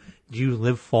you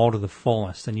live fall to the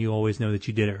fullest and you always know that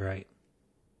you did it right?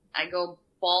 I go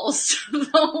balls to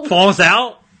the Falls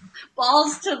out?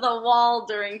 balls to the wall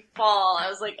during fall. I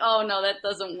was like, oh no, that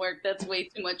doesn't work. That's way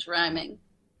too much rhyming.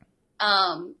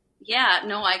 Yeah,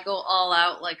 no, I go all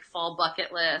out, like fall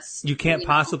bucket list. You can't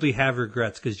possibly have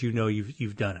regrets because you know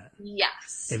you've done it.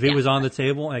 Yes. If it was on the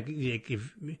table, like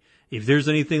if there's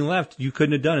anything left, you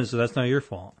couldn't have done it, so that's not your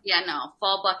fault. Yeah, no,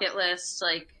 fall bucket list.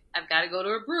 Like I've got to go to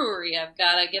a brewery. I've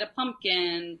got to get a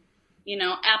pumpkin.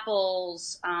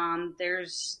 Apples.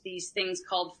 There's these things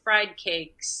called fried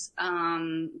cakes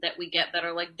that we get that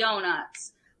are like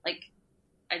donuts. Like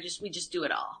we just do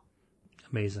it all.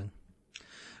 Amazing.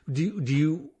 Do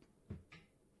you?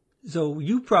 So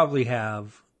you probably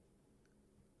have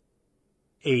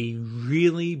a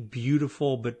really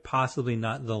beautiful, but possibly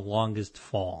not the longest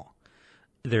fall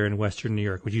there in Western New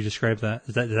York. Would you describe that?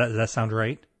 Does that sound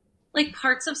right? Like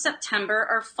parts of September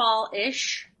are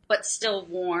fall-ish, but still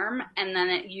warm, and then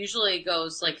it usually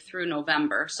goes like through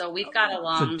November. So we've got a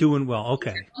long. So doing well.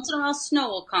 Okay. Once in a while, snow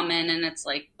will come in, and it's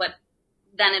like, but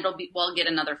then we'll get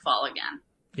another fall again.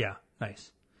 Yeah. Nice.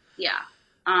 Yeah.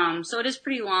 So it is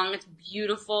pretty long. It's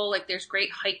beautiful. Like there's great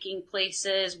hiking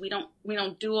places. We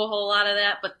don't do a whole lot of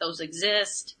that, but those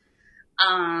exist.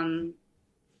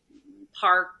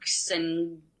 Parks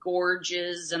and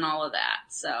gorges and all of that.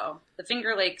 So the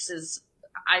Finger Lakes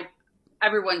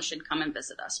everyone should come and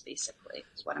visit us, basically,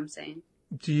 is what I'm saying.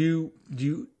 Do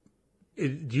you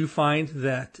find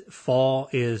that fall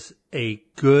is a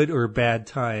good or bad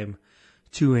time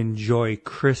to enjoy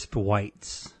crisp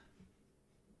whites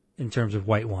in terms of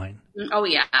white wine? Oh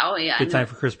yeah. Good time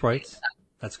for crisp whites?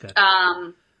 That's good.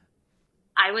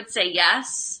 I would say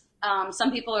yes.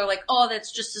 Some people are like, oh,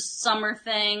 that's just a summer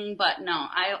thing, but no,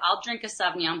 I'll drink a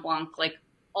Sauvignon Blanc like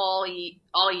all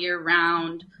year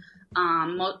round.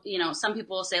 Some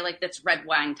people will say like that's red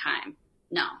wine time.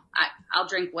 No, I'll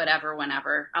drink whatever,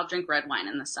 whenever. I'll drink red wine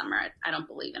in the summer. I don't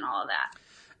believe in all of that.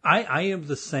 I am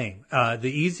the same. The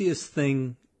easiest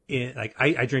thing,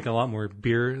 I drink a lot more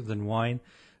beer than wine,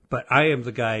 but I am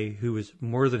the guy who is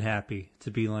more than happy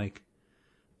to be like,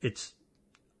 it's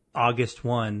August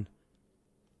 1.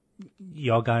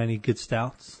 Y'all got any good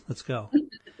stouts? Let's go.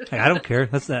 I don't care.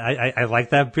 I like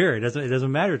that beer. It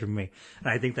doesn't matter to me. And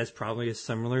I think that's probably a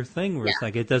similar thing where it's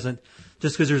like, it doesn't,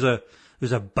 just because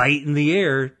there's a bite in the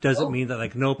air doesn't mean that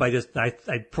like, nope, I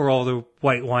pour all the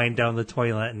white wine down the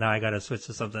toilet and now I got to switch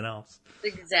to something else.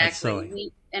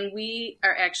 Exactly. We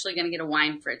are actually going to get a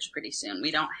wine fridge pretty soon.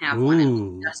 We don't have one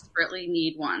and we desperately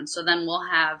need one. So then we'll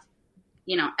have,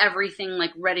 everything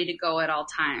like ready to go at all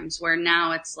times, where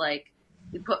now it's like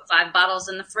we put 5 bottles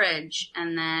in the fridge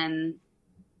and then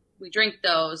we drink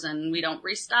those and we don't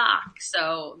restock.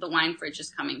 So the wine fridge is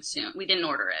coming soon. We didn't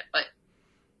order it, but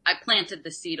I planted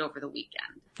the seed over the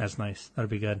weekend. That's nice. That'd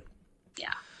be good.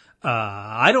 Yeah.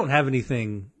 I don't have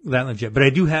anything that legit, but I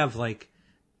do have like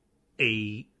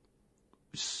a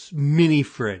mini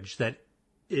fridge that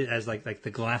has like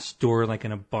the glass door, like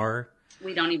in a bar.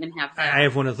 We don't even have that. I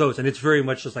have one of those, and it's very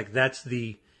much just like that's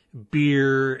the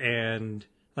beer and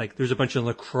like there's a bunch of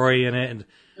LaCroix in it and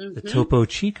the Topo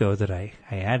Chico that I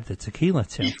add the tequila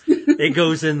to. It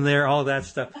goes in there, all that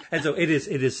stuff. And so it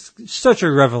is such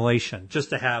a revelation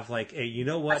just to have like a, you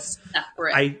know what?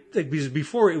 Because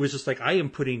before it was just like, I am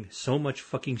putting so much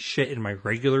fucking shit in my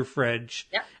regular fridge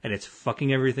and it's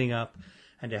fucking everything up.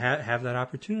 And to have that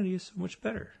opportunity is so much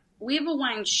better. We have a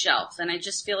wine shelf, and I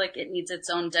just feel like it needs its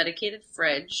own dedicated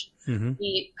fridge. Mm-hmm.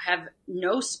 We have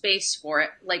no space for it.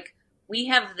 Like, we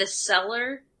have the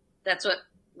cellar. That's what,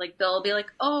 like, Bill will be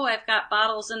like, oh, I've got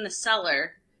bottles in the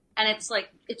cellar. And it's like,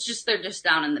 they're just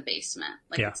down in the basement.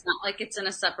 Like, It's not like it's in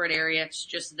a separate area. It's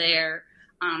just there.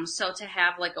 So to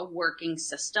have, like, a working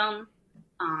system,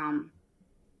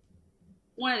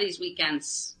 one of these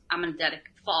weekends, I'm going to dedicate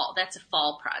fall. That's a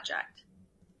fall project.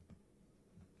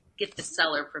 Get the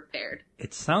cellar prepared.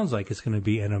 It sounds like it's going to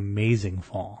be an amazing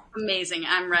fall. Amazing.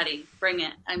 I'm ready. Bring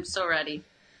it. I'm so ready.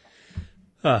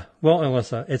 Well,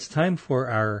 Alyssa, it's time for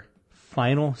our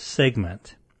final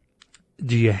segment.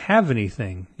 Do you have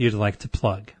anything you'd like to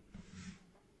plug?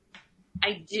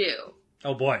 I do.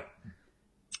 Oh, boy.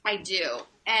 I do.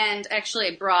 And actually,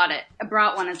 I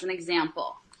brought one as an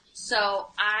example. So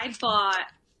I bought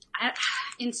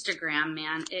Instagram,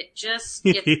 man. It just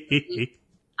gets me.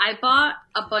 I bought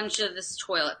a bunch of this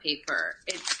toilet paper.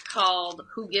 It's called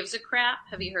Who Gives a Crap?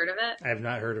 Have you heard of it? I have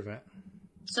not heard of it.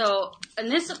 So,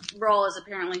 and this roll is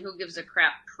apparently Who Gives a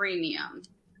Crap Premium.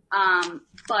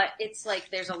 But it's like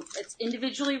it's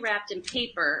individually wrapped in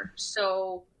paper,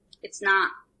 so it's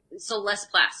not, so less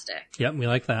plastic. Yep, we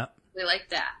like that. We like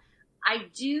that. I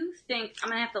do think, I'm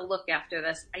going to have to look after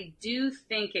this, I do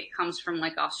think it comes from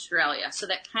like Australia, so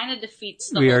that kind of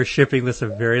defeats the We are shipping this a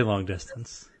very long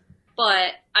distance.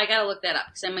 But I got to look that up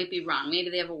because I might be wrong. Maybe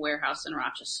they have a warehouse in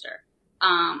Rochester.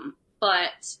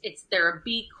 But they're a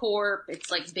B Corp,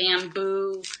 it's like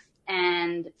bamboo,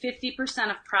 and 50%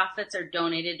 of profits are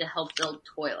donated to help build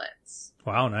toilets.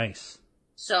 Wow, nice.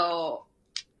 So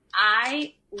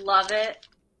I love it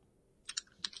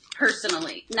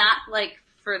personally, not like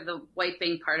for the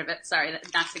wiping part of it. Sorry,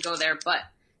 not to go there, but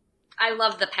I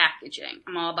love the packaging.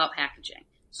 I'm all about packaging.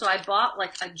 So I bought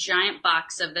like a giant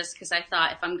box of this because I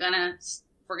thought if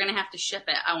we're gonna have to ship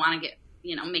it, I want to get,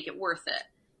 make it worth it.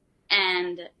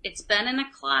 And it's been in a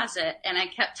closet, and I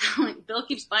kept telling Bill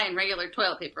keeps buying regular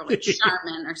toilet paper like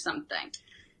Charmin or something,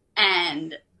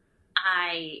 and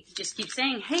I just keep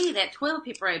saying, "Hey, that toilet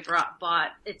paper I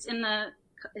bought, it's in the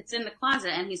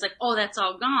closet," and he's like, "Oh, that's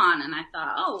all gone." And I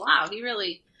thought, "Oh wow, he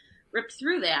really ripped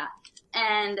through that."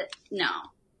 And no,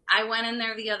 I went in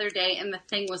there the other day, and the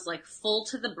thing was like full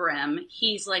to the brim.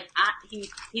 He's like,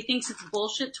 he thinks it's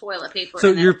bullshit toilet paper.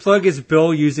 So your plug is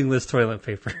Bill using this toilet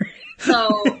paper.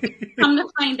 So come to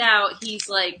find out, he's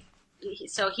like,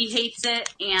 so he hates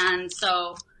it, and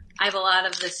so I have a lot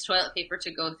of this toilet paper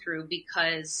to go through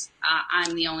because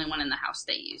I'm the only one in the house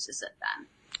that uses it then.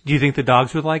 Do you think the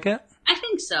dogs would like it? I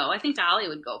think so. I think Ollie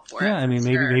would go for it. Yeah, I mean,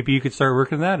 maybe you could start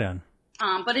working that in.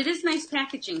 But it is nice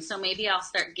packaging, so maybe I'll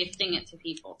start gifting it to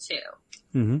people too.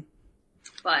 Mm-hmm.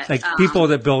 But like people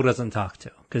that Bill doesn't talk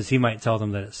to, because he might tell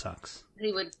them that it sucks.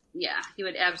 He would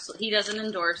absolutely. He doesn't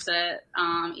endorse it,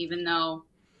 even though,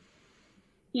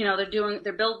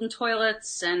 they're building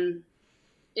toilets, and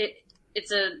it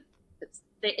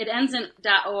ends in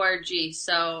 .org,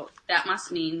 so that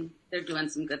must mean they're doing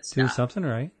some good stuff. Doing something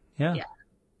right, yeah. Yeah.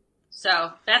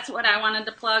 So that's what I wanted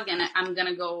to plug, and I'm going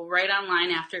to go right online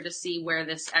after to see where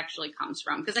this actually comes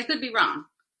from, because I could be wrong.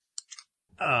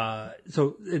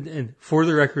 So for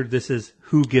the record, this is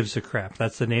Who Gives a Crap.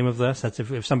 That's the name of this. That's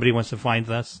if somebody wants to find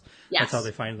this. Yes. That's how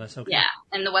they find this. Okay. Yeah,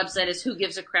 and the website is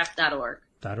whogivesacrap.org.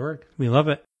 .org. We love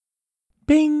it.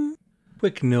 Bing!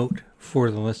 Quick note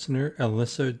for the listener.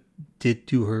 Alyssa did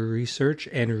do her research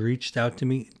and reached out to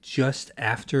me just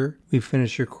after we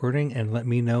finished recording and let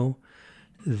me know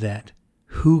that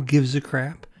Who Gives a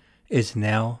Crap is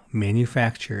now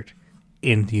manufactured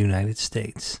in the United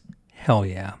States. Hell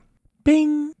yeah.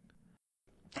 Bing!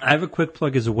 I have a quick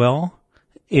plug as well.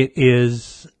 It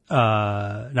is,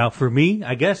 now for me,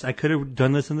 I guess I could have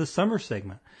done this in the summer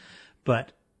segment,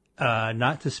 but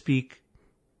not to speak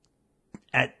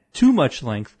at too much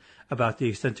length about the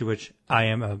extent to which I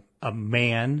am a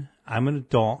man, I'm an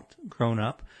adult, grown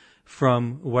up,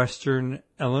 from Western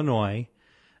Illinois.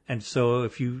 And so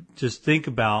if you just think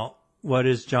about what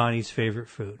is Johnny's favorite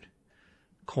food?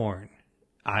 Corn.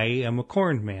 I am a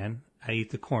corn man. I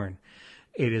eat the corn.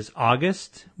 It is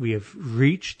August. We have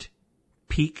reached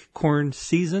peak corn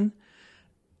season.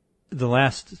 The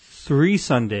last 3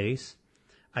 Sundays,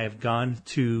 I have gone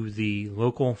to the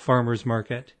local farmer's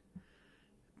market,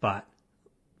 but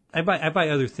I buy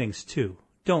other things too.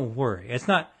 Don't worry.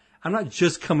 I'm not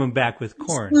just coming back with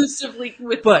corn. Exclusively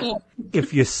with corn. But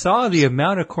if you saw the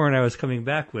amount of corn I was coming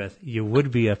back with, you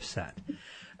would be upset.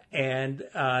 And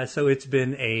so it's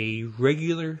been a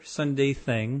regular Sunday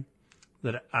thing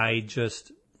that I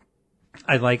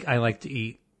like to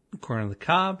eat corn on the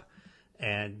cob,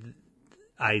 and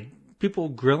people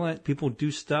grill it, people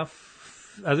do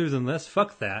stuff other than this.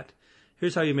 Fuck that.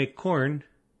 Here's how you make corn.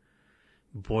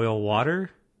 Boil water,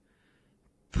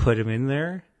 put them in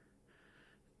there,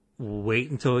 wait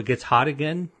until it gets hot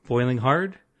again, boiling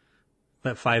hard,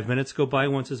 let 5 minutes go by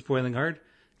once it's boiling hard,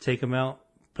 take them out,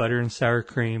 butter and sour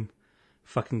cream,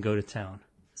 fucking go to town.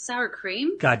 Sour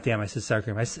cream? God damn, I said sour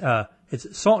cream.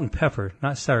 It's salt and pepper,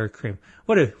 not sour cream.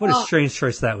 What a strange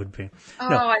choice that would be. Oh,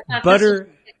 no, I thought butter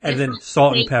and then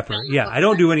salt and pepper. Yeah, okay. I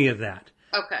don't do any of that.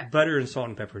 Okay. Butter and salt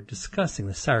and pepper. Disgusting,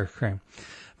 the sour cream.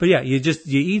 But yeah, you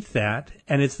eat that,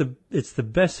 and it's the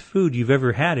best food you've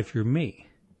ever had if you're me.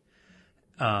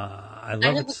 I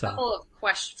love it so. I have a couple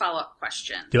of follow-up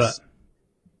questions. Do it.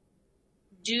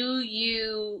 Do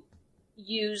you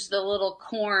use the little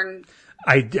corn?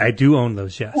 I do own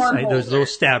those, yes. Corn Those little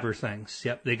stabber things.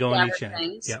 Yep, they go in each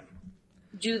end. Yep.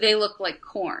 Do they look like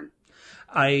corn?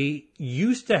 I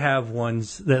used to have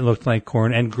ones that looked like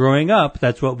corn, and growing up,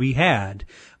 that's what we had.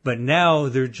 But now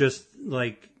they're just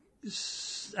like,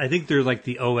 I think they're like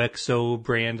the OXO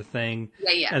brand thing.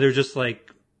 Yeah. And they're just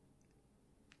like,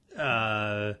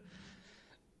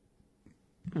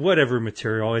 whatever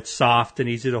material. It's soft and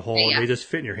easy to hold. Yeah. They just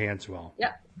fit in your hands well.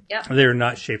 Yep. They're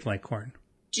not shaped like corn.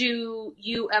 Do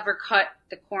you ever cut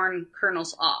the corn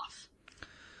kernels off?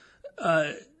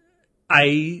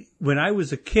 When I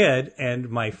was a kid and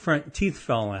my front teeth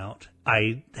fell out,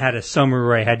 I had a summer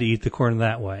where I had to eat the corn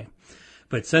that way.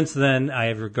 But since then, I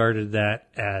have regarded that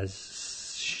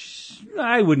as,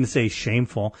 I wouldn't say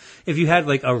shameful. If you had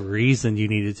like a reason you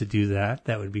needed to do that,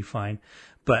 that would be fine.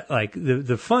 But like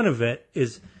the fun of it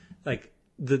is like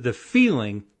the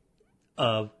feeling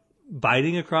of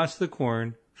biting across the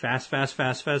corn, fast,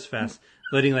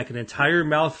 letting like an entire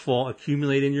mouthful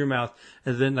accumulate in your mouth.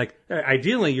 And then like,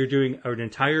 ideally you're doing an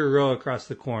entire row across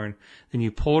the corn. Then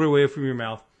you pull it away from your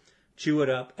mouth, chew it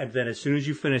up. And then as soon as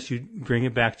you finish, you bring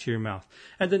it back to your mouth.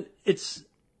 And then it's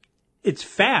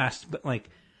fast, but like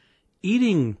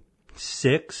eating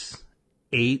 6,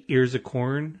 8 ears of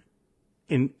corn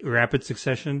in rapid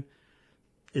succession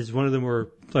is one of the more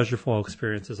pleasurable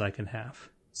experiences I can have.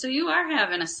 So you are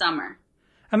having a summer.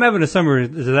 I'm having a summer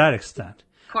to that extent.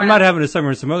 I'm not having a summer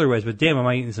in some other ways, but damn, am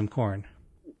I eating some corn.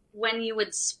 When you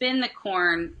would spin the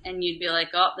corn and you'd be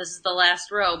like, oh, this is the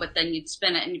last row, but then you'd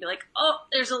spin it and you'd be like, oh,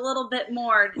 there's a little bit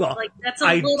more. Well, like that's a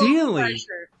ideally, little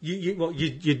pressure.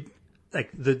 you like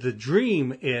the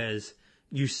dream is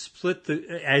you split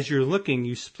as you're looking,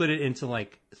 you split it into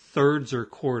like thirds or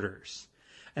quarters.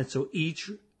 And so each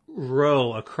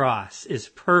row across is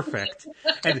perfect.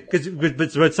 And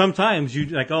but sometimes you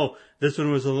like, oh, this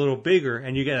one was a little bigger,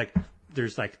 and you get like,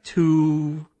 there's like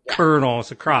 2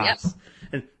 kernels across. Yep.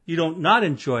 And you don't not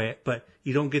enjoy it, but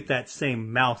you don't get that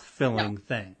same mouth-filling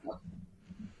thing.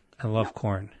 I love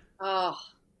corn. Oh,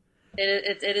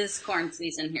 it is corn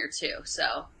season here too,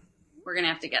 so we're going to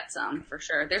have to get some for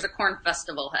sure. There's a corn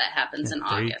festival that happens in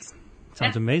August.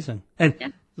 Sounds amazing.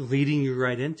 And leading you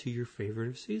right into your favorite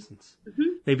of seasons. Mm-hmm.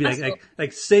 Maybe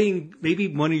like saying, maybe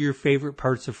one of your favorite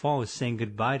parts of fall is saying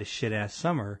goodbye to shit-ass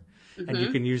summer. Mm-hmm. And you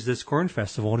can use this corn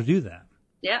festival to do that.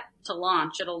 Yeah, to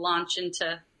launch. It'll launch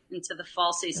into the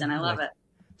fall season. I love it.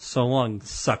 So long,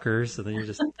 suckers. And then you're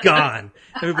just gone.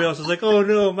 Everybody else is like, oh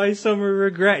no, my summer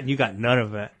regret. And you got none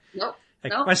of it. Nope.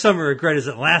 My summer regret is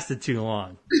it lasted too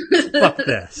long. Fuck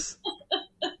this.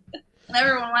 And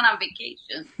everyone went on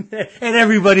vacation. And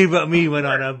everybody but me went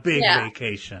on a big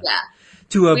vacation. Yeah.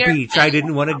 To a beach I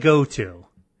didn't want to go to.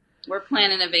 We're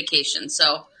planning a vacation.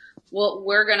 So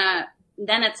we're going to,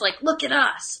 then it's like, look at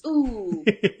us. Ooh.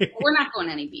 We're not going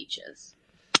to any beaches.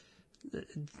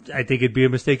 I think it'd be a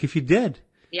mistake if you did.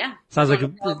 Yeah. Sounds like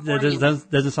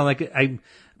doesn't sound like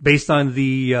based on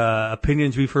the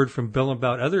opinions we've heard from Bill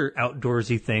about other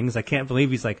outdoorsy things. I can't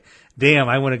believe he's like, damn,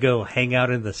 I want to go hang out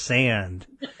in the sand.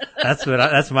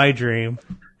 That's my dream.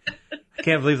 I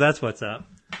can't believe that's what's up.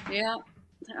 Yeah,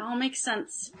 that all makes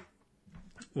sense.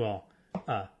 Well,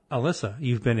 Alyssa,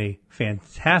 you've been a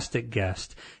fantastic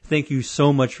guest. Thank you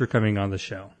so much for coming on the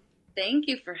show. Thank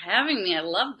you for having me. I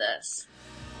love this.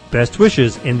 Best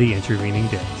wishes in the intervening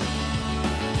days.